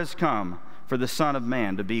hour has come for the Son of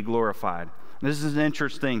Man to be glorified. This is an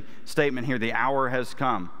interesting statement here. The hour has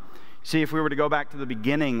come. See, if we were to go back to the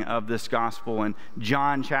beginning of this gospel in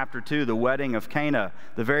John chapter 2, the wedding of Cana,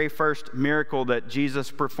 the very first miracle that Jesus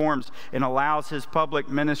performs and allows his public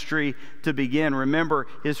ministry to begin. Remember,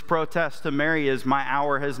 his protest to Mary is, my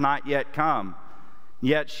hour has not yet come.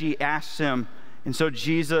 Yet she asks him, and so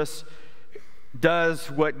Jesus does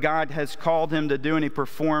what God has called him to do, and he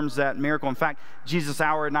performs that miracle. In fact, Jesus'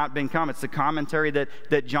 hour had not been come. It's the commentary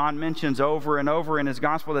that John mentions over and over in his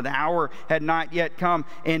gospel, that the hour had not yet come.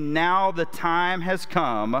 And now the time has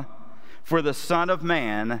come for the Son of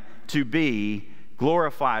Man to be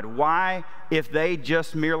glorified. Why? If they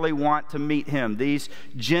just merely want to meet him, these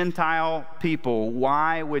Gentile people,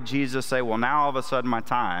 why would Jesus say, well, now all of a sudden my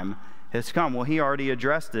time has come? Well, he already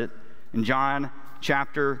addressed it in John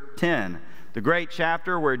chapter 10. The great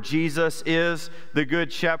chapter where Jesus is the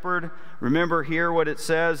good shepherd. Remember here what it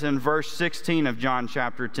says in verse 16 of John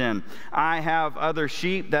chapter 10. I have other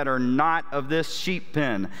sheep that are not of this sheep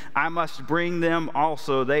pen. I must bring them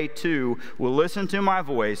also. They too will listen to my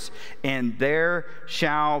voice, and there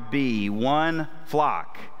shall be one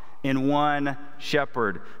flock and one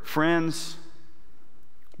shepherd. Friends,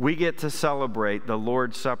 we get to celebrate the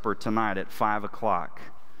Lord's Supper tonight at 5 o'clock.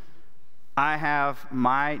 I have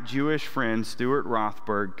my Jewish friend, Stuart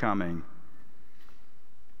Rothberg, coming.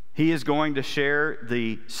 He is going to share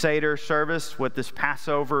the Seder service, what this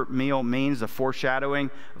Passover meal means, the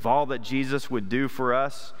foreshadowing of all that Jesus would do for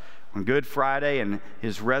us on Good Friday and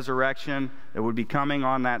his resurrection that would be coming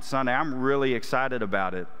on that Sunday. I'm really excited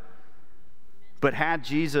about it. But had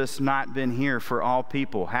Jesus not been here for all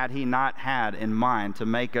people, had he not had in mind to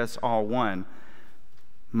make us all one,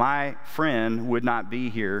 my friend would not be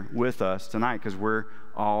here with us tonight because we're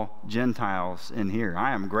all Gentiles in here.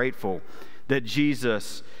 I am grateful that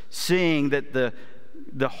Jesus, seeing that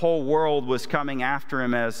the whole world was coming after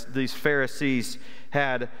him, as these Pharisees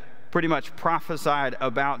had pretty much prophesied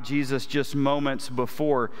about Jesus just moments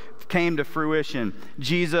before, came to fruition.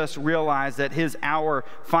 Jesus realized that his hour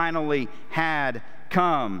finally had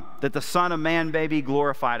come, that the Son of Man may be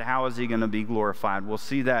glorified. How is he going to be glorified? We'll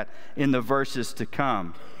see that in the verses to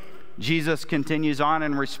come. Jesus continues on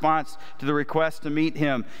in response to the request to meet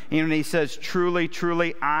him. And he says, truly,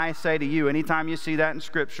 truly, I say to you. Anytime you see that in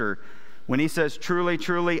Scripture, when he says, truly,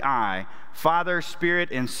 truly, I, Father,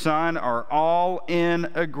 Spirit, and Son are all in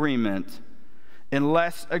agreement.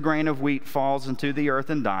 Unless a grain of wheat falls into the earth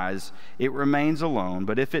and dies, it remains alone.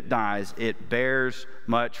 But if it dies, it bears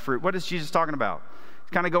much fruit. What is Jesus talking about?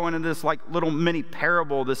 Kind of going into this like little mini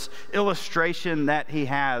parable, this illustration that he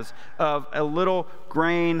has of a little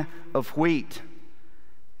grain of wheat.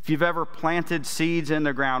 If you've ever planted seeds in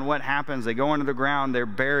the ground, what happens? They go into the ground, they're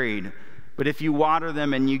buried. But if you water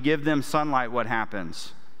them and you give them sunlight, what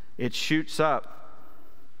happens? It shoots up.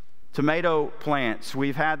 Tomato plants,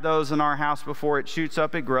 we've had those in our house before. It shoots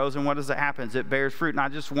up, it grows, and what does it happen? It bears fruit.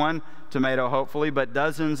 Not just one tomato, hopefully, but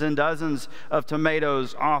dozens and dozens of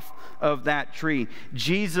tomatoes off of that tree.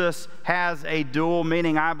 Jesus has a dual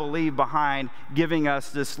meaning, I believe, behind giving us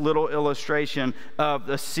this little illustration of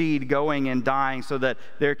the seed going and dying so that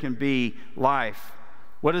there can be life.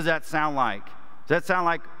 What does that sound like? Does that sound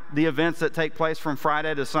like the events that take place from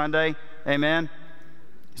Friday to Sunday? Amen?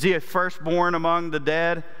 Is he a firstborn among the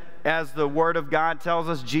dead? As the Word of God tells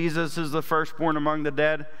us, Jesus is the firstborn among the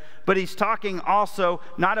dead. But he's talking also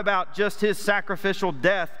not about just his sacrificial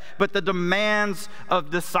death, but the demands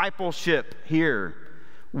of discipleship here.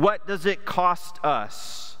 What does it cost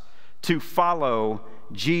us to follow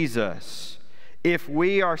Jesus? If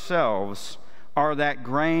we ourselves are that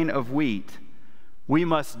grain of wheat, we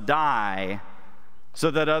must die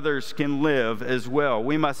so that others can live as well.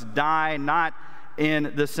 We must die not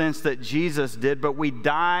in the sense that Jesus did, but we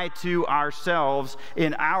die to ourselves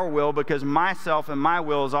in our will, because myself and my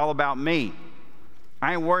will is all about me.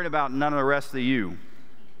 I ain't worried about none of the rest of you.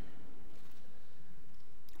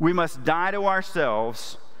 We must die to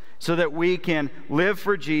ourselves so that we can live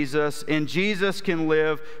for Jesus, and Jesus can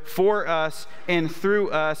live for us and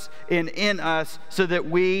through us and in us so that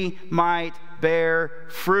we might bear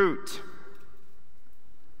fruit.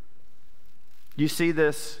 You see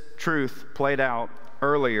this truth played out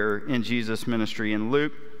earlier in Jesus' ministry. In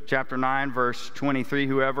Luke chapter 9, verse 23,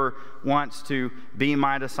 whoever wants to be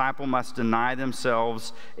my disciple must deny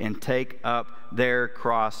themselves and take up their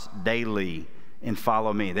cross daily and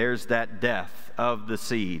follow me. There's that death of the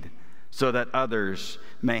seed so that others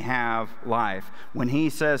may have life. When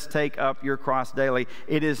he says take up your cross daily,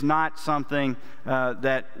 it is not something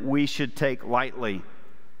that we should take lightly.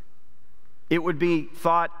 It would be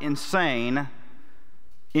thought insane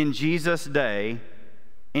in Jesus' day.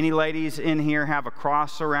 Any ladies in here have a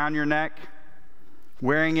cross around your neck,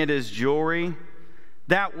 wearing it as jewelry?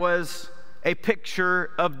 That was a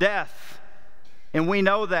picture of death, and we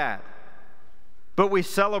know that. But we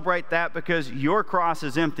celebrate that because your cross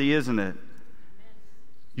is empty, isn't it?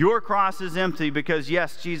 Your cross is empty because,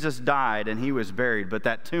 yes, Jesus died and he was buried, but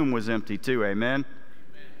that tomb was empty too, amen?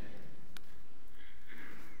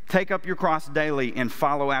 Take up your cross daily and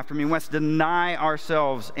follow after me. We must deny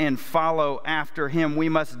ourselves and follow after him. We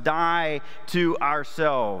must die to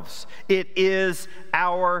ourselves. It is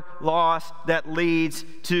our loss that leads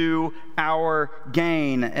to our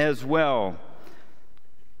gain as well.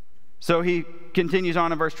 So he continues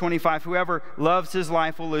on in verse 25, whoever loves his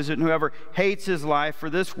life will lose it, and whoever hates his life for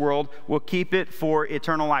this world will keep it for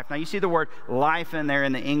eternal life. Now you see the word life in there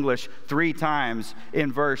in the English 3 times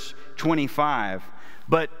in verse 25.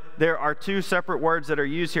 But there are 2 separate words that are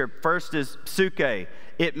used here. First is psuche.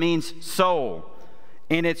 It means soul.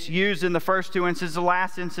 And it's used in the first 2 instances. The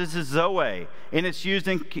last instance is zoe. And it's used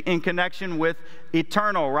in connection with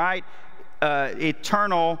eternal, right?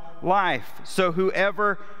 Eternal life. So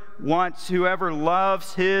whoever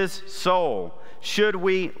loves his soul. Should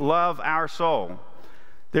we love our soul?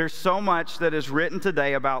 There's so much that is written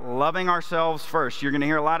today about loving ourselves first. You're going to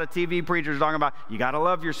hear a lot of TV preachers talking about, you got to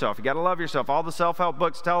love yourself. You got to love yourself. All the self-help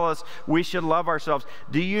books tell us we should love ourselves.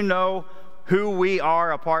 Do you know who we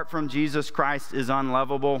are apart from Jesus Christ is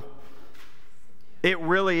unlovable? It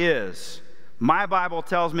really is. My Bible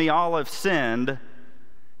tells me all have sinned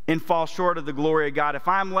and fall short of the glory of God. If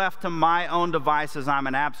I'm left to my own devices, I'm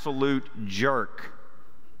an absolute jerk.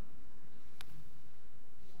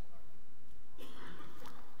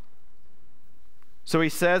 So he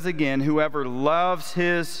says again, whoever loves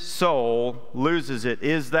his soul loses it.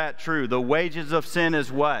 Is that true? The wages of sin is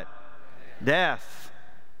what? Death.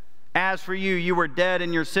 As for you, you were dead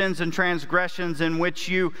in your sins and transgressions in which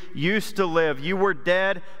you used to live. You were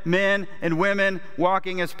dead men and women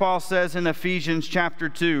walking, as Paul says in Ephesians chapter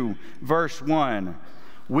 2, verse 1.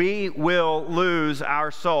 We will lose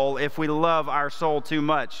our soul if we love our soul too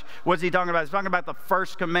much. What's he talking about? He's talking about the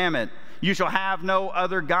first commandment. You shall have no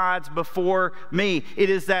other gods before me. It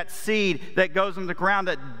is that seed that goes in the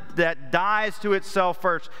ground that dies to itself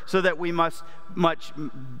first so that we must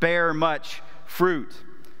bear much fruit.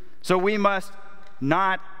 So we must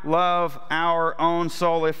not love our own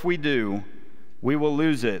soul. If we do, we will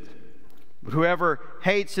lose it. But whoever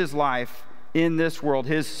hates his life in this world,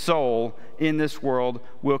 his soul in this world,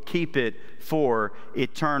 will keep it for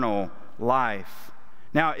eternal life.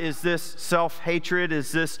 Now, is this self-hatred?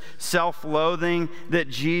 Is this self-loathing that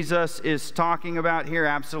Jesus is talking about here?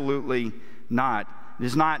 Absolutely not. It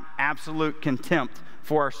is not absolute contempt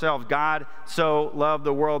for ourselves. God so loved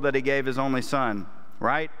the world that he gave his only son,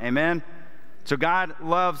 right? Amen? So God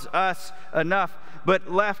loves us enough,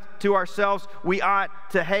 but left to ourselves, we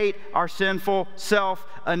ought to hate our sinful self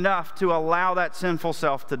enough to allow that sinful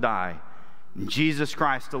self to die. And Jesus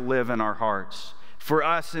Christ to live in our hearts. For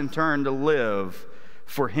us, in turn, to live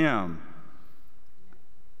for him.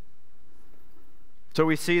 So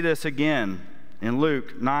we see this again in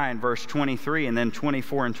Luke 9, verse 23, and then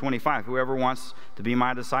 24 and 25. Whoever wants to be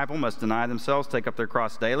my disciple must deny themselves, take up their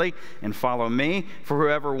cross daily, and follow me. For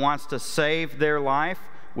whoever wants to save their life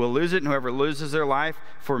will lose it, and whoever loses their life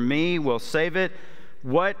for me will save it.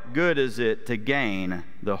 What good is it to gain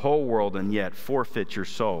the whole world and yet forfeit your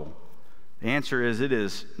soul? The answer is, it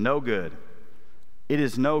is no good. It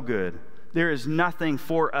is no good. There is nothing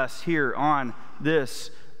for us here on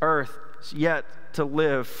this earth yet to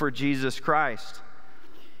live for Jesus Christ.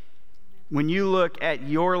 When you look at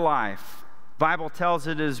your life, the Bible tells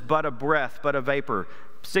it is but a breath, but a vapor.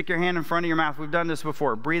 Stick your hand in front of your mouth. We've done this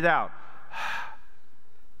before. Breathe out.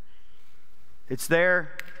 It's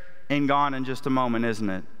there and gone in just a moment, isn't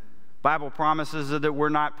it? The Bible promises that we're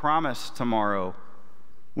not promised tomorrow.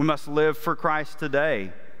 We must live for Christ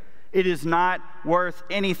today. It is not worth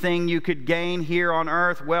anything you could gain here on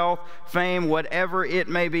earth, wealth, fame, whatever it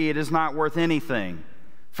may be. It is not worth anything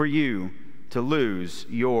for you to lose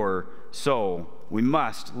your soul. We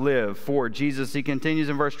must live for Jesus. He continues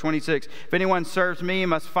in verse 26. If anyone serves me, he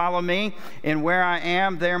must follow me, and where I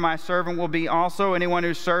am, there my servant will be also. Anyone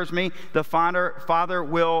who serves me, the Father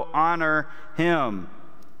will honor him.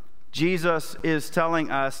 Jesus is telling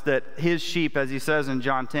us that his sheep, as he says in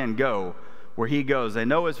John 10, go where he goes. They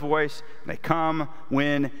know his voice. They come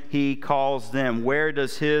when he calls them. Where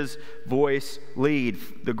does his voice lead?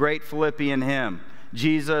 The great Philippian hymn.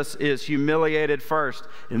 Jesus is humiliated first,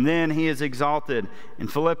 and then he is exalted. In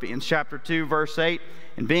Philippians chapter 2, verse 8,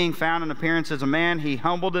 and being found in appearance as a man, he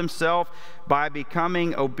humbled himself by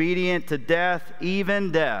becoming obedient to death,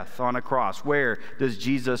 even death on a cross. Where does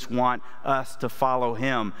Jesus want us to follow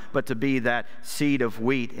him, but to be that seed of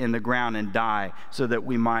wheat in the ground and die so that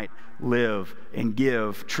we might live and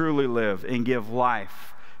give, truly live and give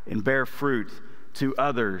life and bear fruit to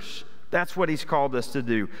others? That's what he's called us to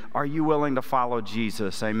do. Are you willing to follow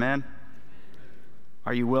Jesus? Amen?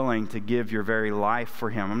 Are you willing to give your very life for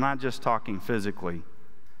him? I'm not just talking physically.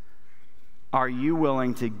 Are you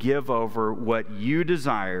willing to give over what you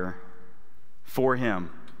desire for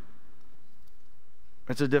Him?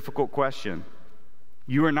 It's a difficult question.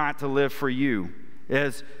 You are not to live for you.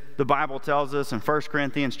 As the Bible tells us in 1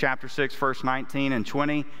 Corinthians chapter 6, verse 19 and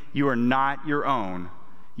 20, you are not your own.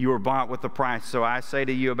 You were bought with a price. So I say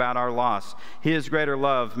to you about our loss, His greater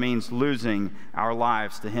love means losing our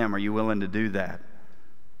lives to Him. Are you willing to do that?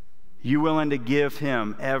 You willing to give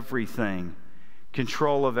Him everything,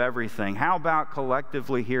 control of everything? How about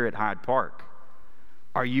collectively here at Hyde Park?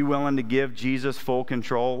 Are you willing to give Jesus full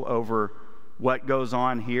control over what goes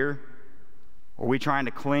on here? Or are we trying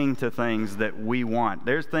to cling to things that we want?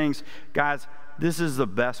 There's things, guys, this is the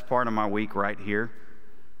best part of my week right here.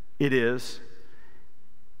 It is.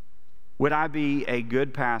 Would I be a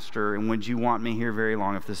good pastor, and would you want me here very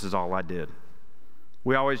long if this is all I did?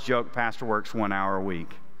 We always joke, pastor works 1 hour a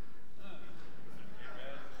week.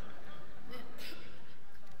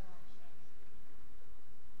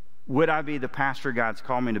 Would I be the pastor God's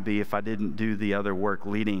called me to be if I didn't do the other work,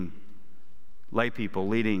 leading lay people,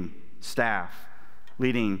 leading staff,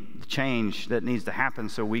 leading the change that needs to happen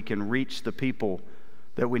so we can reach the people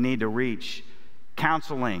that we need to reach,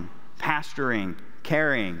 counseling, pastoring,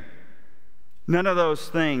 caring? None of those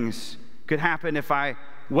things could happen if I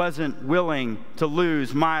wasn't willing to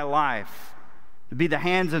lose my life, to be the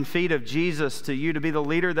hands and feet of Jesus to you, to be the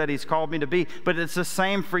leader that He's called me to be. But it's the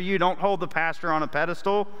same for you. Don't hold the pastor on a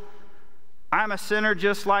pedestal. I'm a sinner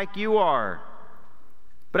just like you are,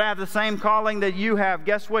 but I have the same calling that you have.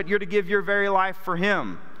 Guess what? You're to give your very life for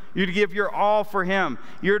Him. You're to give your all for Him.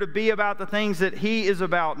 You're to be about the things that He is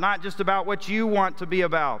about, not just about what you want to be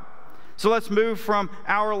about. So let's move from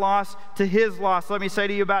our loss to His loss. Let me say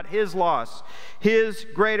to you about His loss. His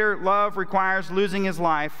greater love requires losing His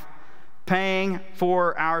life, paying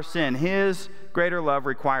for our sin. His greater love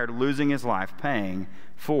required losing His life, paying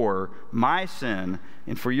for my sin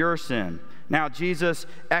and for your sin. Now, Jesus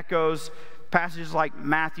echoes passages like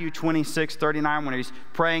Matthew 26:39 when He's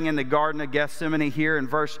praying in the Garden of Gethsemane here in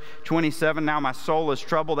verse 27. Now my soul is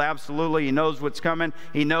troubled. Absolutely. He knows what's coming.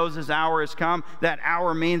 He knows His hour has come. That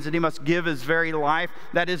hour means that He must give His very life.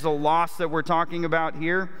 That is the loss that we're talking about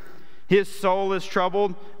here. His soul is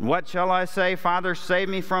troubled. What shall I say? Father, save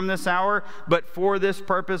me from this hour. But for this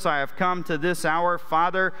purpose I have come to this hour.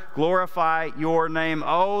 Father, glorify your name.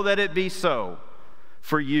 Oh, that it be so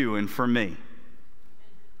for you and for me.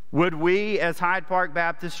 Would we, as Hyde Park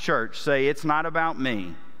Baptist Church, say, it's not about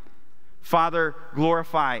me. Father,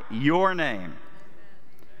 glorify your name.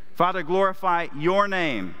 Father, glorify your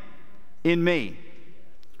name in me.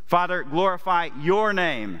 Father, glorify your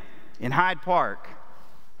name in Hyde Park.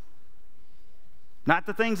 Not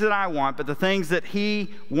the things that I want, but the things that He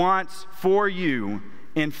wants for you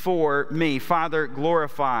and for me. Father,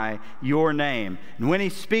 glorify your name. And when He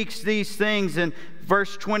speaks these things in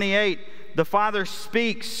verse 28, the Father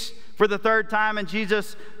speaks for the third time in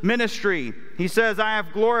Jesus' ministry. He says, I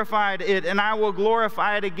have glorified it and I will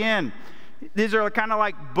glorify it again. These are kind of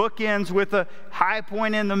like bookends with a high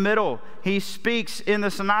point in the middle. He speaks in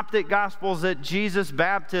the Synoptic Gospels at Jesus'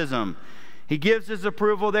 baptism. He gives His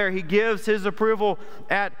approval there. He gives His approval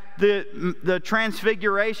at the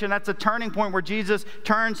transfiguration. That's a turning point where Jesus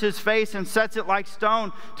turns His face and sets it like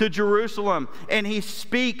stone to Jerusalem. And He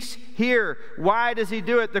speaks here. Why does He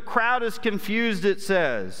do it? The crowd is confused, it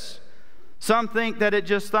says. Some think that it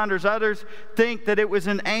just thunders. Others think that it was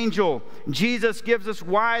an angel. Jesus gives us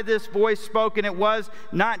why this voice spoke, and it was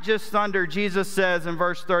not just thunder. Jesus says in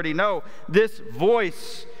verse 30, no, this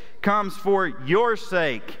voice comes for your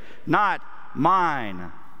sake, not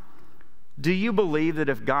mine. Do you believe that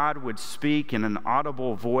if God would speak in an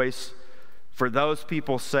audible voice for those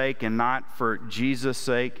people's sake and not for Jesus'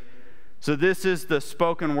 sake? So this is the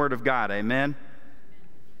spoken word of God, amen?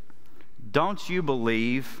 Don't you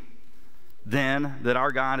believe then that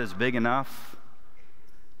our God is big enough?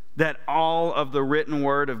 That all of the written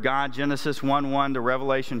word of God, Genesis 1:1 to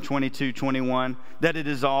Revelation 22:21, that it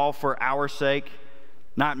is all for our sake,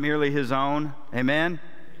 not merely His own, amen?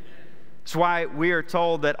 That's why we are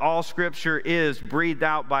told that all Scripture is breathed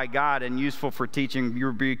out by God and useful for teaching,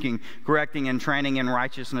 rebuking, correcting, and training in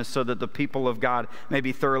righteousness so that the people of God may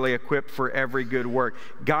be thoroughly equipped for every good work.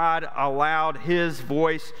 God allowed His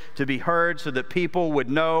voice to be heard so that people would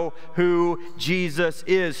know who Jesus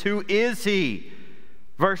is. Who is He?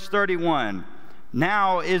 Verse 31.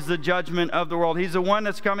 Now is the judgment of the world. He's the one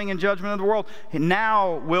that's coming in judgment of the world.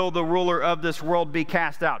 Now will the ruler of this world be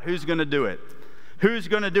cast out. Who's going to do it? Who's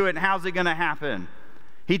going to do it, and how's it going to happen?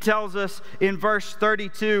 He tells us in verse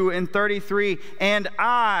 32 and 33, and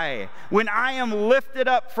I, when I am lifted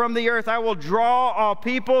up from the earth, I will draw all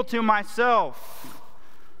people to myself.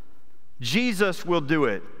 Jesus will do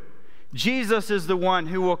it. Jesus is the one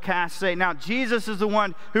who will cast Satan out. Jesus is the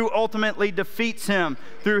one who ultimately defeats him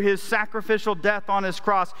through his sacrificial death on his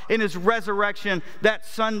cross and his resurrection that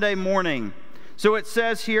Sunday morning. So it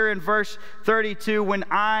says here in verse 32, when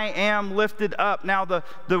I am lifted up. Now the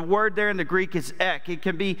word there in the Greek is ek. It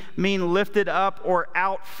can mean lifted up or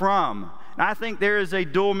out from. And I think there is a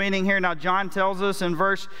dual meaning here. Now John tells us in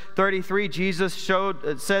verse 33, Jesus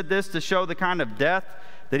said this to show the kind of death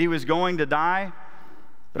that he was going to die.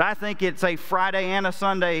 But I think it's a Friday and a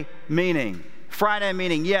Sunday meaning. Friday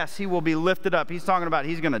meaning, yes, he will be lifted up. He's talking about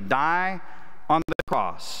he's going to die on the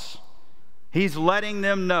cross. He's letting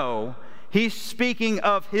them know. He's speaking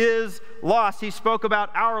of his loss. He spoke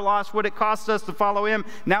about our loss, what it cost us to follow him.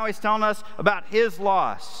 Now he's telling us about his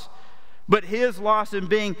loss. But his loss in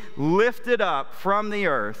being lifted up from the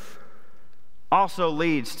earth also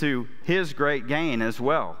leads to his great gain as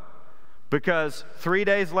well. Because 3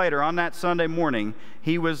 days later, on that Sunday morning,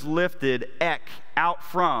 he was lifted out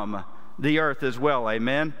from the earth as well.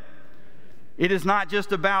 Amen? It is not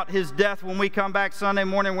just about his death. When we come back Sunday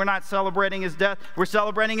morning, we're not celebrating his death. We're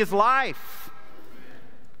celebrating his life.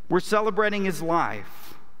 We're celebrating his life.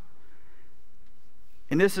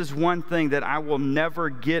 And this is one thing that I will never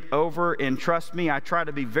get over, and trust me, I try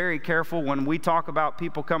to be very careful when we talk about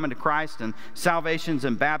people coming to Christ and salvations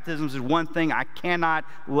and baptisms. Is one thing I cannot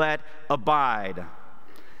let abide,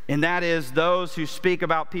 and that is those who speak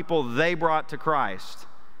about people they brought to Christ,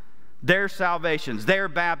 their salvations, their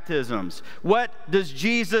baptisms. What does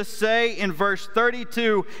Jesus say in verse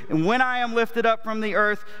 32? And when I am lifted up from the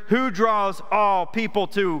earth, who draws all people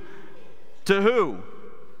to who?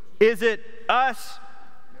 Is it us?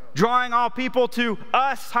 Drawing all people to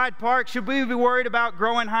us, Hyde Park? Should we be worried about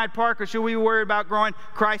growing Hyde Park, or should we be worried about growing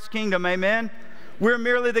Christ's kingdom? Amen? We're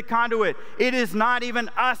merely the conduit. It is not even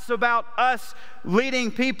about us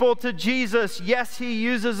leading people to Jesus. Yes, he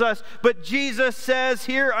uses us, but Jesus says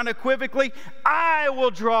here unequivocally, I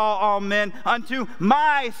will draw all men unto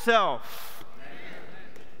myself.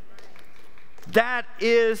 That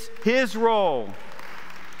is his role.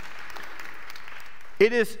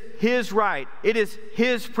 It is his right. It is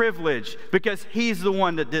his privilege, because he's the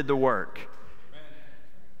one that did the work.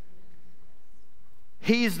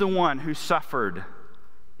 He's the one who suffered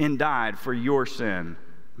and died for your sin,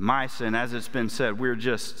 my sin. As it's been said, we're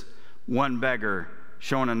just one beggar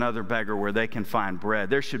showing another beggar where they can find bread.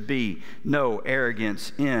 There should be no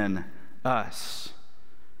arrogance in us.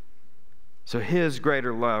 So his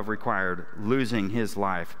greater love required losing his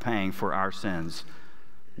life, paying for our sins.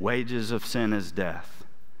 Wages of sin is death.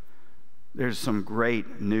 There's some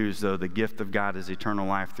great news, though. The gift of God is eternal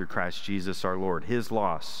life through Christ Jesus our Lord. His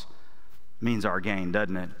loss means our gain,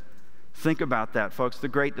 doesn't it? Think about that, folks. The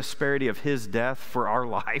great disparity of his death for our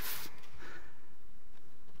life.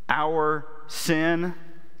 Our sin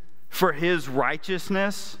for his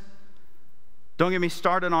righteousness. Don't get me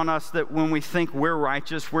started on us that when we think we're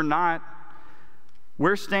righteous, we're not.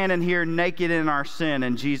 We're standing here naked in our sin,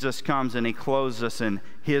 and Jesus comes and he clothes us in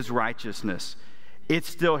his righteousness. It's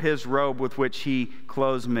still his robe with which he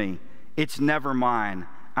clothes me. It's never mine.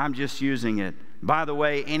 I'm just using it. By the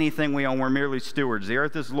way, anything we own, we're merely stewards. The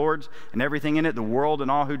earth is Lord's and everything in it, the world and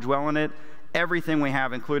all who dwell in it, everything we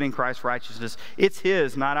have, including Christ's righteousness, it's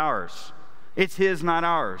his, not ours. It's his, not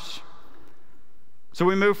ours. So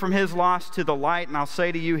we move from his loss to the light, and I'll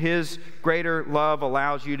say to you, his greater love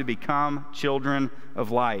allows you to become children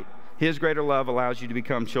of light. His greater love allows you to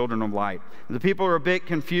become children of light. The people are a bit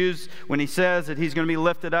confused when he says that he's going to be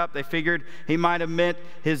lifted up. They figured he might have meant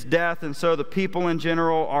his death, and so the people in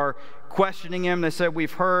general are questioning him. They said,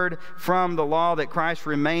 we've heard from the law that Christ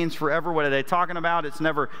remains forever. What are they talking about? It's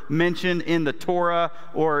never mentioned in the Torah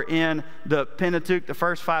or in the Pentateuch, the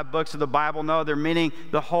first 5 books of the Bible. No, they're meaning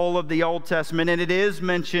the whole of the Old Testament, and it is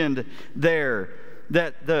mentioned there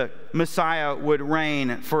that the Messiah would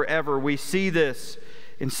reign forever. We see this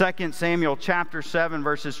in 2 Samuel chapter 7,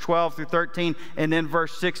 verses 12 through 13, and then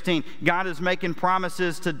verse 16. God is making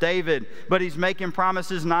promises to David, but he's making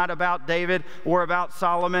promises not about David or about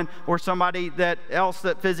Solomon or somebody else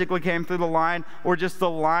that physically came through the line or just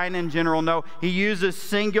the line in general. No, he uses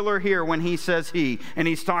singular here when he says he, and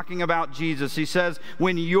he's talking about Jesus. He says,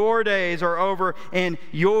 when your days are over and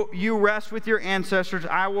you rest with your ancestors,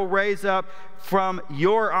 I will raise up from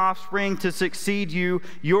your offspring to succeed you,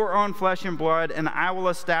 your own flesh and blood, and I will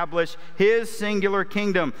establish his singular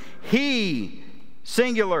kingdom. He,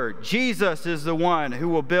 singular, Jesus is the one who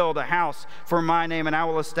will build a house for my name, and I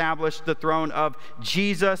will establish the throne of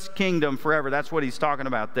Jesus' kingdom forever. That's what he's talking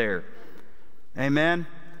about there. Amen?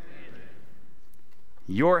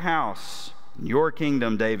 Your house, your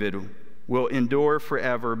kingdom, David, will endure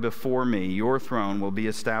forever before me. Your throne will be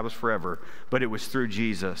established forever. But it was through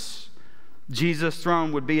Jesus. Jesus'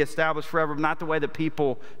 throne would be established forever, not the way that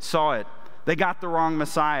people saw it. They got the wrong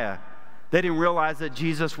Messiah. They didn't realize that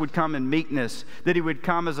Jesus would come in meekness, that he would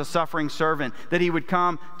come as a suffering servant, that he would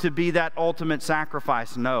come to be that ultimate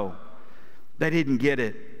sacrifice. No, they didn't get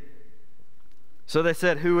it. So they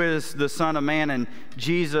said, who is the Son of Man? And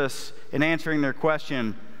Jesus, in answering their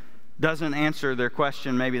question, doesn't answer their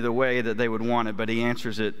question maybe the way that they would want it, but he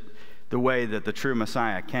answers it the way that the true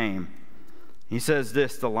Messiah came. He says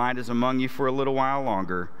this, the light is among you for a little while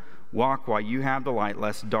longer. Walk while you have the light,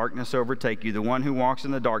 lest darkness overtake you. The one who walks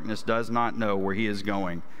in the darkness does not know where he is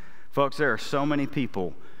going. Folks, there are so many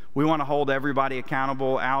people. We want to hold everybody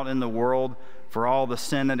accountable out in the world for all the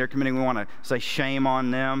sin that they're committing. We want to say shame on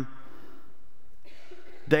them.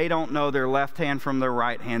 They don't know their left hand from their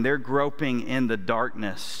right hand. They're groping in the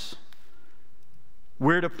darkness.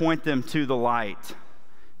 We're to point them to the light.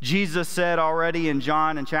 Jesus said already in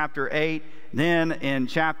John in chapter 8, then in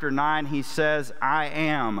chapter 9, he says, I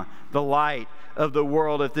am the light of the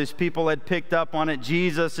world. If these people had picked up on it,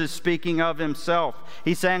 Jesus is speaking of himself.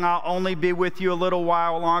 He's saying, I'll only be with you a little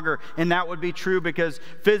while longer. And that would be true because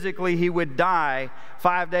physically he would die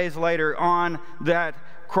 5 days later on that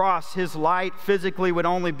cross. His light physically would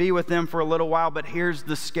only be with them for a little while. But here's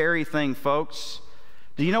the scary thing, folks.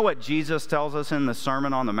 Do you know what Jesus tells us in the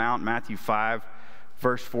Sermon on the Mount, Matthew 5,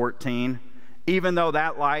 verse 14? Even though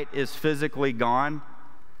that light is physically gone,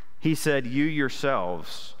 he said, you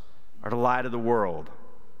yourselves are the light of the world.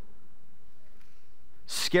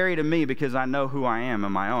 Scary to me because I know who I am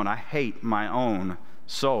in my own. I hate my own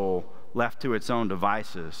soul left to its own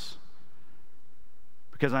devices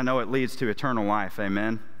because I know it leads to eternal life.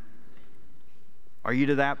 Amen? Are you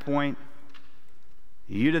to that point?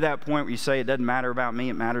 Are you to that point where you say it doesn't matter about me,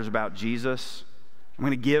 it matters about Jesus? I'm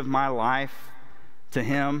going to give my life to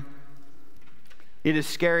him. It is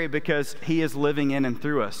scary because he is living in and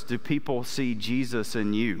through us. Do people see Jesus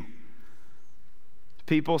in you? Do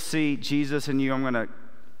people see Jesus in you? I'm going to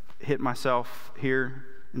hit myself here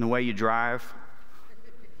in the way you drive.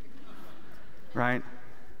 Right?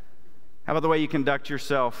 How about the way you conduct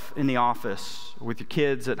yourself in the office, or with your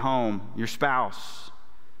kids at home, your spouse,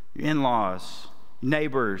 your in-laws,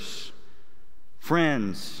 neighbors,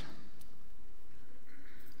 friends?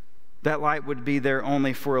 That light would be there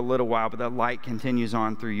only for a little while, but that light continues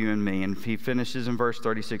on through you and me. And he finishes in verse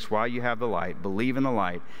 36, while you have the light, believe in the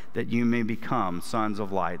light, that you may become sons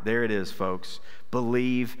of light. There it is, folks.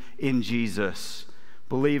 Believe in Jesus.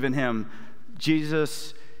 Believe in him.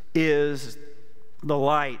 Jesus is the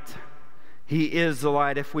light. He is the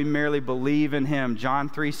light if we merely believe in him. John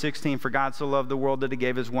 3:16, for God so loved the world that he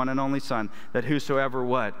gave his one and only Son, that whosoever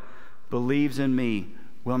what? Believes in me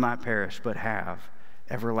will not perish, but have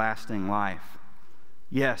everlasting life.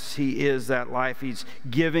 Yes, he is that life. He's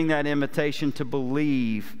giving that invitation to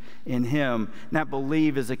believe in him. And that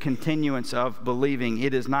believe is a continuance of believing.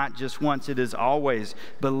 It is not just once, it is always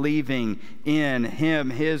believing in him.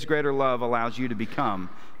 His greater love allows you to become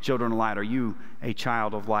children of light. Are you a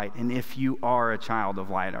child of light? And if you are a child of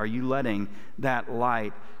light, are you letting that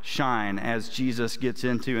light shine as Jesus gets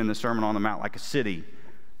into in the Sermon on the Mount, like a city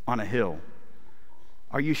on a hill?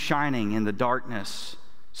 Are you shining in the darkness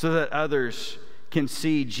so that others can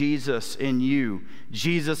see Jesus in you?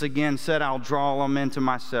 Jesus again said, I'll draw them into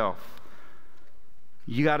myself.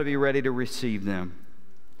 You got to be ready to receive them.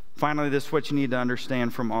 Finally, this is what you need to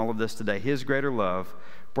understand from all of this today. His greater love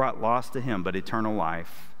brought loss to him, but eternal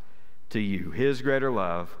life to you. His greater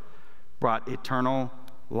love brought eternal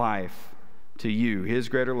life to you. His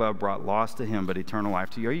greater love brought loss to him, but eternal life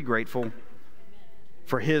to you. Are you grateful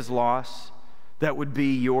for his loss that would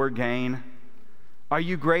be your gain? Are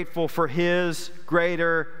you grateful for his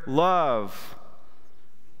greater love?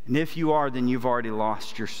 And if you are, then you've already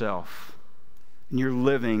lost yourself and you're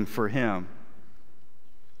living for him.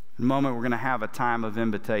 In a moment, we're going to have a time of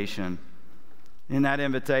invitation. In that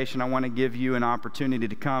invitation, I want to give you an opportunity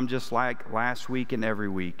to come just like last week and every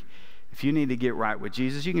week. If you need to get right with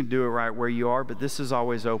Jesus, you can do it right where you are, but this is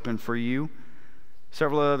always open for you.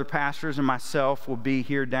 Several other pastors and myself will be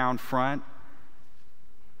here down front.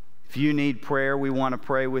 If you need prayer, we want to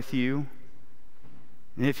pray with you.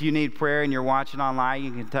 And if you need prayer and you're watching online,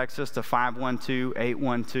 you can text us to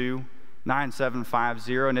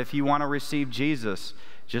 512-812-9750. And if you want to receive Jesus,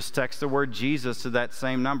 just text the word Jesus to that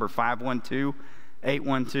same number,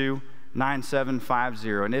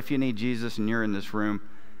 512-812-9750. And if you need Jesus and you're in this room,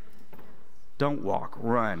 don't walk,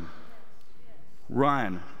 run.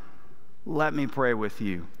 Run. Let me pray with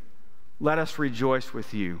you. Let us rejoice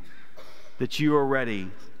with you that you are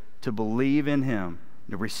ready to believe in him,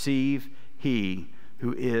 to receive He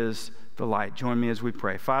who is the light. Join me as we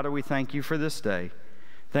pray. Father, we thank you for this day.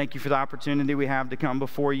 Thank you for the opportunity we have to come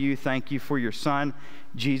before you. Thank you for your Son,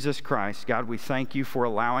 Jesus Christ. God, we thank you for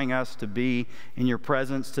allowing us to be in your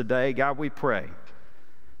presence today. God, we pray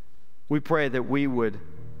that we would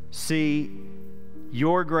see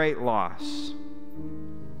your great loss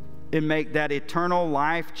and make that eternal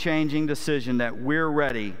life-changing decision that we're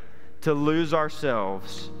ready to lose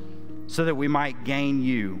ourselves so that we might gain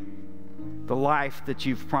you, the life that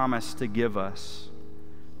you've promised to give us,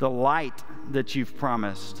 the light that you've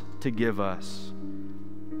promised to give us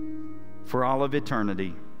for all of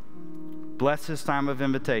eternity. Bless this time of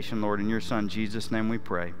invitation, Lord. In your Son, Jesus' name we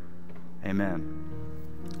pray. Amen.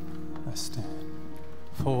 Let's stand.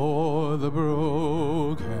 For the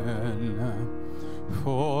broken,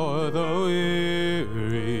 for the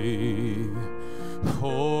weary,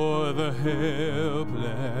 for the helpless,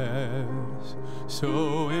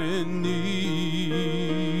 so in need,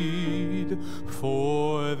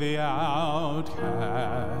 for the outcast,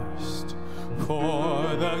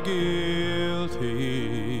 for the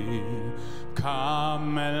guilty,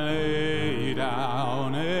 come and lay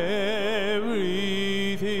down everything.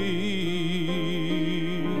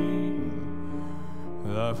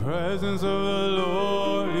 The presence of the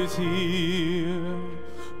Lord is here.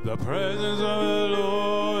 The presence of the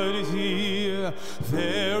Lord is here.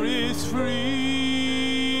 There is freedom.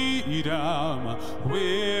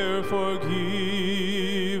 We're forgiven.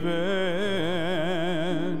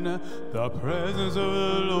 The presence of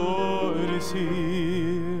the Lord is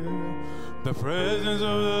here. The presence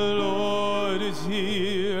of the Lord is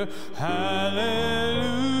here. Hallelujah.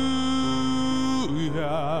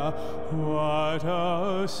 What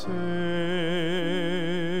a Savior.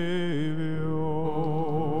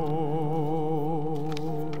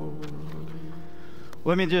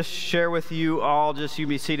 Let me just share with you all, just you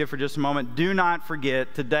be seated for just a moment. Do not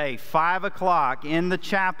forget, today, 5 o'clock in the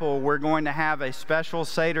chapel, we're going to have a special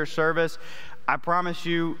Seder service. I promise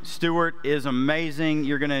you, Stuart is amazing.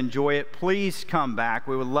 You're going to enjoy it. Please come back.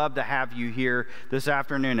 We would love to have you here this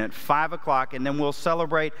afternoon at 5 o'clock, and then we'll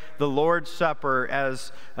celebrate the Lord's Supper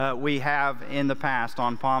as we have in the past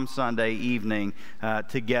on Palm Sunday evening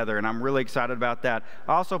together, and I'm really excited about that.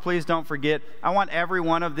 Also, please don't forget, I want every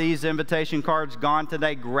one of these invitation cards gone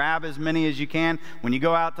today. Grab as many as you can. When you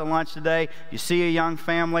go out to lunch today, you see a young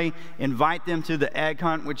family, invite them to the egg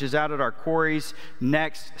hunt, which is out at our quarries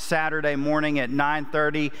next Saturday morning at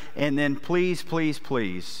 9:30, and then please, please,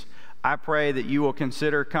 please, I pray that you will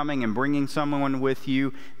consider coming and bringing someone with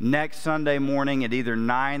you next Sunday morning at either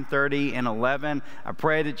 9:30 and 11. I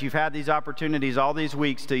pray that you've had these opportunities all these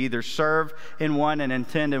weeks to either serve in one and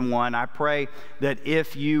attend in one. I pray that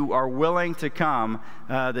if you are willing to come,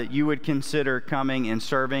 that you would consider coming and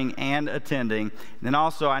serving and attending. And then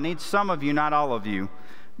also, I need some of you, not all of you,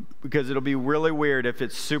 because it'll be really weird if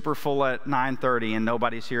it's super full at 9:30 and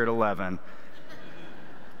nobody's here at 11.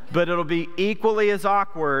 But it'll be equally as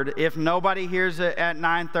awkward if nobody hears it at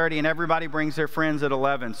 9:30 and everybody brings their friends at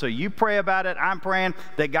 11. So you pray about it. I'm praying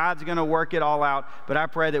that God's going to work it all out. But I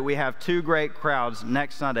pray that we have two great crowds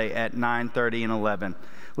next Sunday at 9:30 and 11.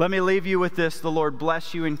 Let me leave you with this. The Lord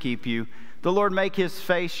bless you and keep you. The Lord make his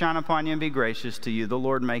face shine upon you and be gracious to you. The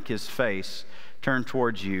Lord make his face turn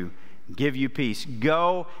towards you, give you peace.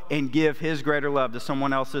 Go and give his greater love to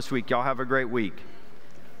someone else this week. Y'all have a great week.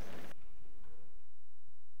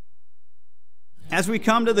 As we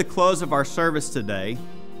come to the close of our service today,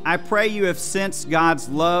 I pray you have sensed God's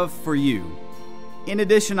love for you. In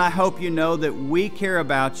addition, I hope you know that we care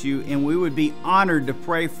about you and we would be honored to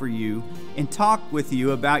pray for you and talk with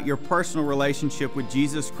you about your personal relationship with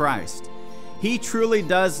Jesus Christ. He truly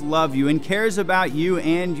does love you and cares about you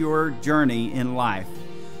and your journey in life.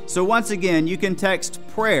 So once again, you can text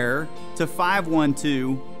prayer to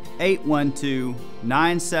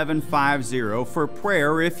 512-812-9750 for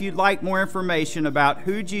prayer, or if you'd like more information about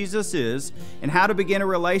who Jesus is and how to begin a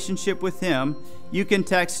relationship with him, you can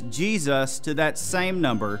text Jesus to that same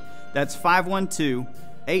number. That's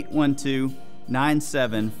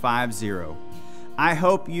 512-812-9750. I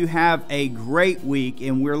hope you have a great week,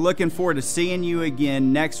 and we're looking forward to seeing you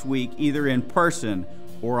again next week, either in person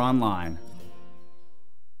or online.